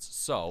trades.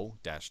 So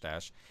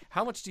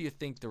how much do you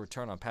think the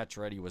return on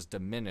Pacioretty was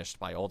diminished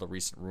by all the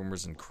recent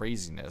rumors and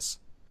craziness?"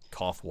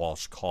 Cough,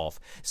 Walsh,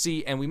 cough.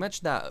 See, and we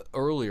mentioned that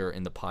earlier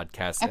in the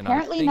podcast.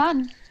 Apparently and I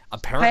think, none.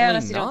 Apparently I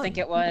honestly none. don't think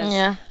it was.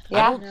 Yeah.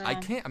 Yeah. I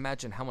can't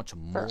imagine how much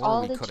more For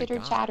all we the could have chitter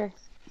got. chatter.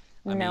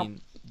 I Nope.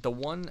 mean, the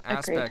one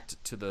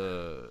aspect to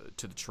the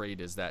trade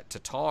is that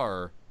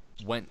Tatar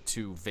went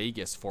to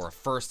Vegas for a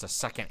first, a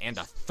second, and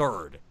a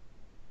third,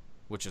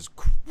 which is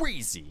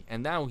crazy.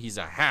 And now he's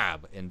a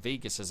Hab, and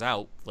Vegas is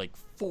out like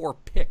 4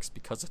 picks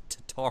because of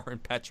Tatar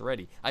and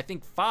Pacioretty. I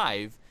think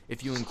 5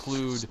 if you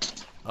include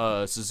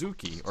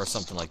Suzuki or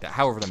something like that.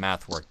 However the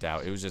math worked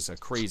out, it was just a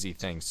crazy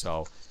thing.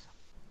 So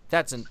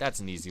that's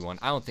an easy one.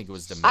 I don't think it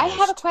was diminished. I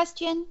have a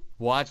question.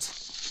 What?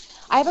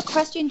 I have a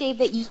question, Dave,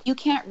 that you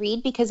can't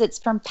read because it's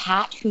from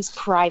Pat, who's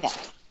private.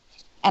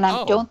 And I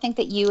Oh. don't think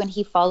that you and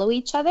he follow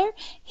each other.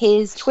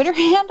 His Twitter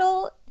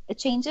handle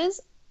changes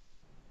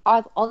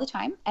all the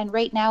time. And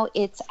right now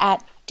it's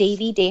at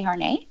Davy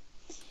Desharnais.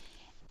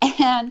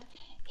 And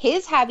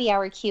his happy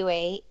hour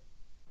QA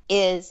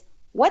is,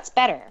 what's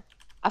better,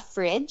 a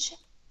fridge,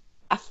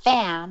 a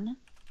fan,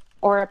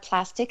 or a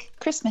plastic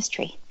Christmas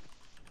tree?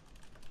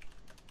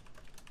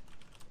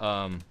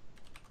 What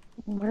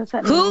does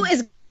that Who mean?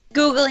 is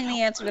Googling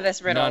the answer to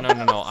this riddle?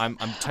 No. I'm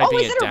typing Oh,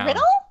 is it a down.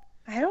 riddle?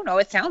 I don't know.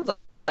 It sounds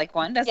like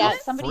one, doesn't Yeah,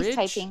 it? somebody's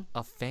Fridge, typing.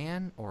 a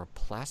fan, or a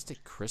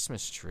plastic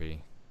Christmas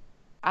tree?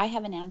 I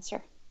have an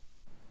answer.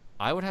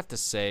 I would have to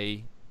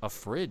say a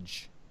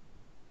fridge.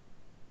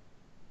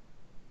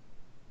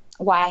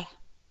 Why?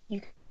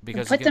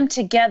 Because Put you them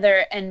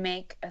together and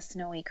make a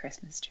snowy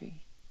Christmas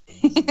tree.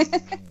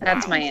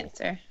 That's my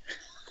answer.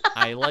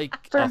 I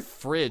like a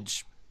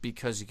fridge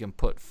because you can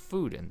put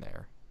food in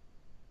there.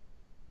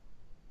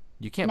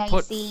 You can't Now you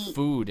put see-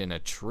 food in a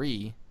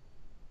tree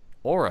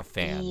or a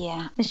fan.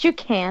 Yeah. Yes, you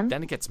can.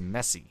 Then it gets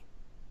messy.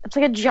 It's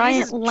like a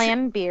giant Jesus,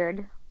 land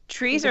beard.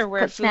 Trees You are just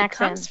where put food snacks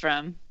comes in.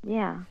 from.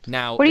 Yeah.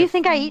 Now, What do you if-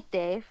 think I eat,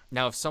 Dave?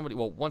 Now, if somebody,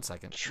 well, one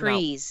second. Now,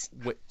 Trees.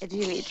 I do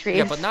eat trees.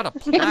 yeah, but not a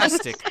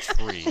plastic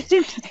tree.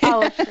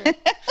 Oh, true.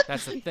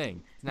 That's the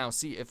thing. Now,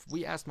 see, if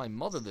we asked my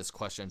mother this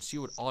question, she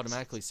would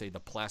automatically say the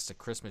plastic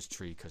Christmas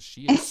tree because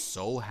she is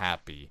so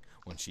happy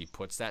when she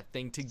puts that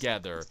thing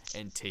together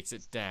and takes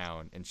it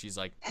down, and she's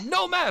like,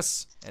 "No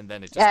mess!" And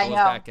then it just Yeah, I goes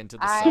know. back into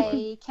the cellar.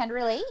 I can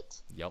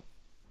relate. Yep.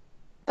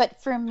 But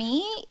for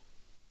me,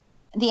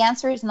 the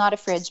answer is not a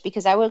fridge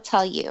because I will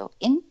tell you,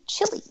 in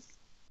Chile,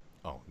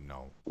 Oh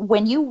no.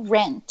 when you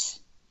rent,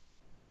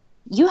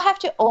 you have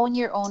to own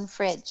your own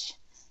fridge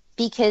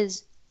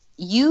because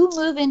you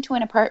move into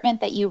an apartment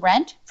that you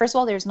rent. First of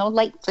all, there's no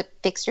light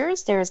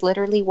fixtures. There's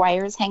literally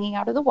wires hanging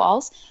out of the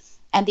walls.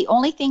 And the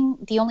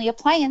only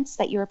appliance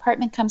that your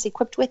apartment comes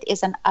equipped with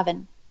is an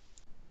oven.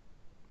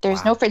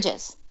 There's no Wow.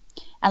 fridges.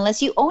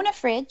 Unless you own a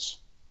fridge,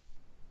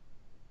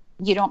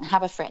 you don't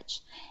have a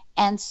fridge.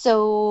 And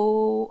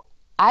so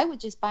I would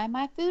just buy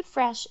my food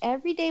fresh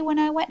every day when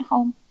I went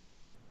home.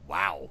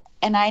 Wow.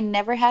 And I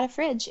never had a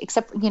fridge,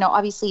 except,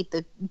 obviously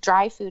the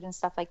dry food and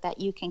stuff like that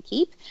you can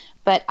keep.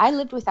 But I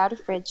lived without a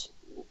fridge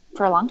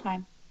for a long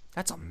time.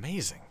 That's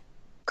amazing.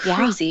 Yeah.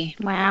 Crazy.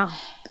 Wow.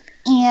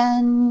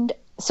 And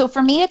so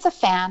for me, it's a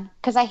fan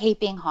because I hate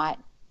being hot.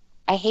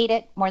 I hate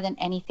it more than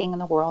anything in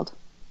the world.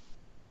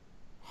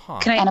 Huh.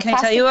 Can And I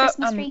a tell you a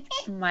plastic Christmas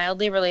tree?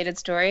 mildly related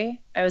story?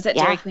 I was at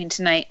Yeah. Dairy Queen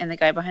tonight, and the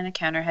guy behind the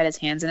counter had his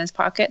hands in his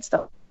pockets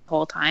the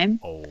whole time,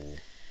 Oh.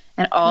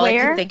 and all I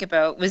Where? could think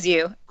about was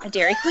you at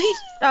Dairy Queen.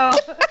 Oh.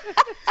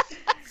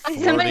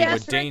 Somebody Flirting asked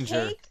with for danger.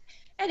 a cake,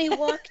 and he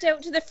walked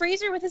out to the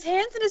freezer with his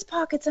hands in his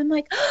pockets. I'm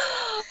like,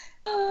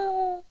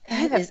 oh, You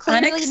that have is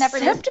clearly never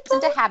listened unacceptable.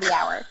 to Happy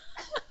Hour.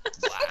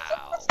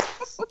 Wow.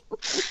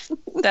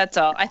 That's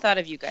all. I thought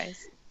of you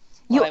guys.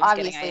 You While I was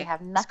getting obviously a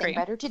have nothing scream.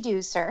 better to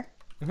do, sir.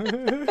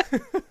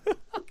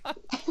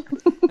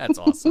 That's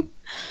awesome.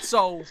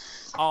 So,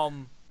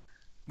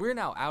 we're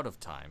now out of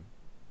time,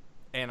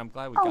 and I'm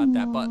glad we got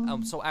that.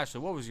 But so Ashley,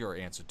 what was your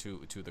answer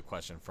to the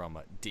question from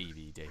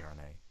Davy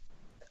Desharnais?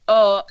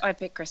 Oh, I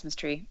picked Christmas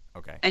tree.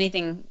 Okay.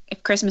 Anything.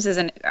 If Christmas is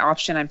an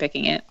option, I'm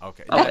picking it.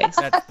 Okay. Always.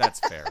 That's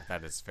fair.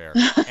 That is fair.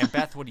 And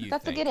Beth, what do you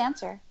That's think? a good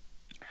answer.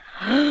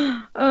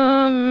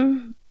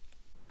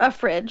 A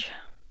fridge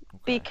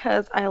Okay.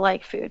 because I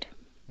like food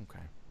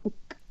Okay.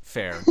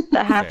 Fair.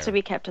 that has Fair. to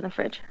be kept in the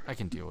fridge. I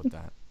can deal with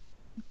that.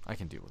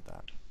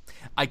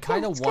 I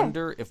kind of that's good.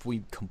 wonder if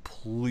we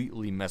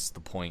completely missed the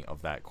point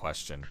of that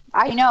question.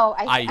 I know.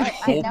 I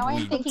hope now we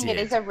I'm thinking it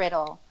did. is a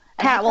riddle.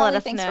 And Pat he will let probably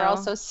us thinks know. we're all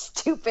so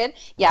stupid.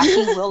 Yeah, he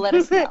will let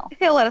us know.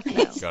 He'll let us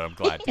know. Good. I'm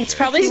glad. It's you did.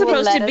 probably He will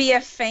supposed let to us- be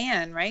a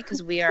fan, right?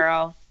 Because we are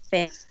all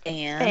fans.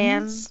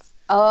 Fans.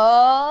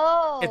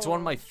 Oh. It's one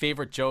of my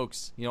favorite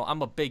jokes. You know,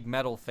 I'm a big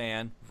metal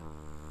fan.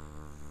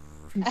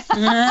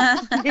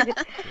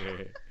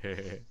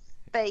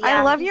 But yeah,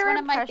 I love he's your one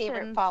of my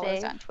favorite impressions,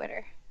 follows Dave. on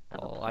Twitter.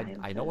 Oh,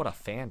 I know what a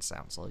fan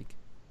sounds like.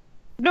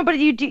 No, but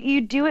you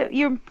do it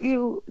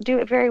you do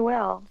it very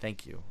well.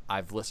 Thank you.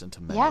 I've listened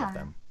to many Yeah. of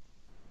them.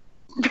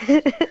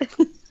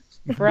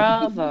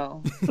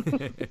 Bravo.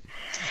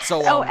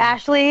 So, Oh,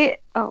 Ashley.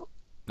 Oh,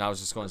 I was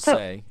just going to So-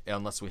 say,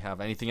 unless we have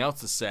anything else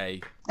to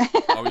say,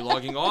 are we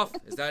logging off?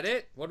 Is that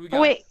it? What do we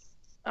got? wait.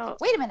 Oh,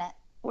 Wait a minute.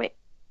 wait.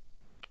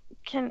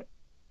 Can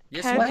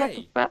Yes, can you I talk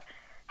may. about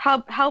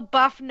how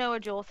buff Noah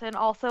Juleson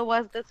also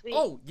was this week?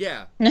 Oh,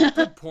 yeah.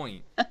 Good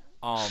point.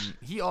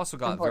 He also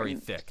got very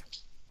Important. thick.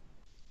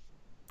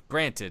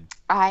 Granted,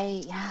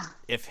 Yeah.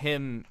 if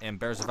him and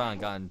Bears of Valor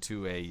got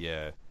into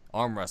a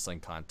arm wrestling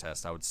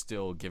contest, I would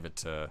still give it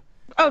to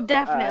Oh, the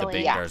definitely.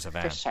 big yeah, Bears of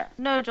for Van. sure.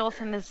 Noah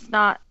Juleson is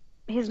not.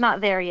 He's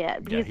not there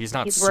yet. But Yeah, he's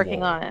not He's working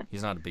swole. on it.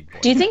 He's not a big boy.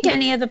 Do you think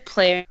any of the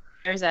players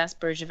asked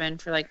Bergevin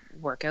for like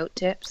workout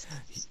tips?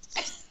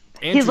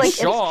 He's like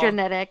Shaw, it's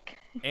genetic.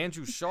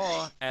 Andrew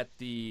Shaw at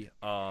the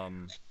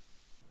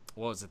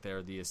what was it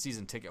there? The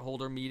season ticket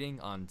holder meeting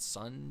on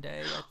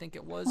Sunday, I think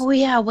it was. Oh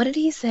yeah, what did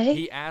he say?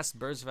 He asked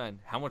Bergevin,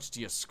 "How much do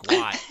you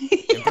squat?"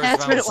 And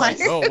That's Bergevin what was it like,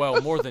 was. "Oh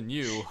well, more than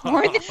you."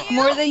 More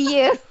than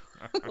you.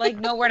 Like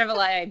no word of a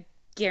lie. I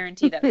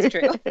guarantee that's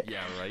true.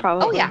 Yeah, right.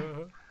 Probably. Oh, yeah.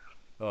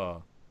 Oh,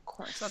 Of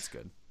course. that's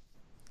good.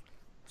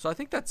 So I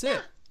think that's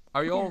it.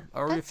 Are you all?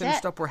 Are we that's finished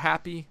it. up? We're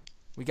happy.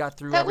 We got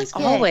through That was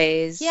everything. good.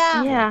 Always.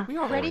 Yeah. Yeah. We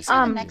are Ready always for the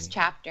happy. next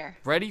chapter.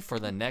 Ready for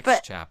the next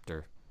But-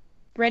 chapter.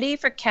 Ready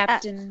for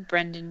Captain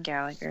Brendan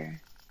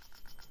Gallagher.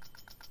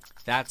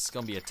 That's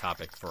gonna be a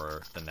topic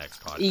for the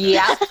next podcast.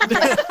 Yeah.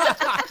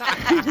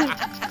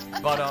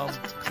 But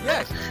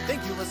yeah.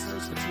 Thank you,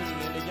 listeners, for tuning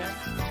in again.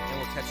 And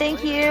we'll catch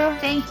Thank you. you.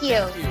 Thank you.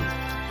 Thank you.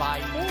 Bye.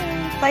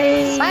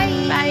 Bye.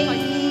 Bye.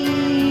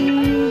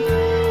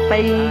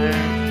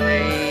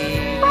 Bye.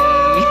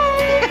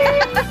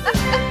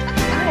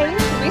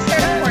 We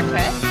start a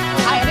quartet.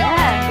 I know.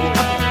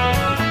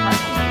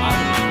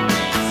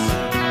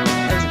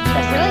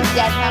 It's really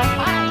dead now.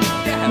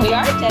 Hi. We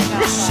are dead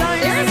now.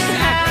 Shining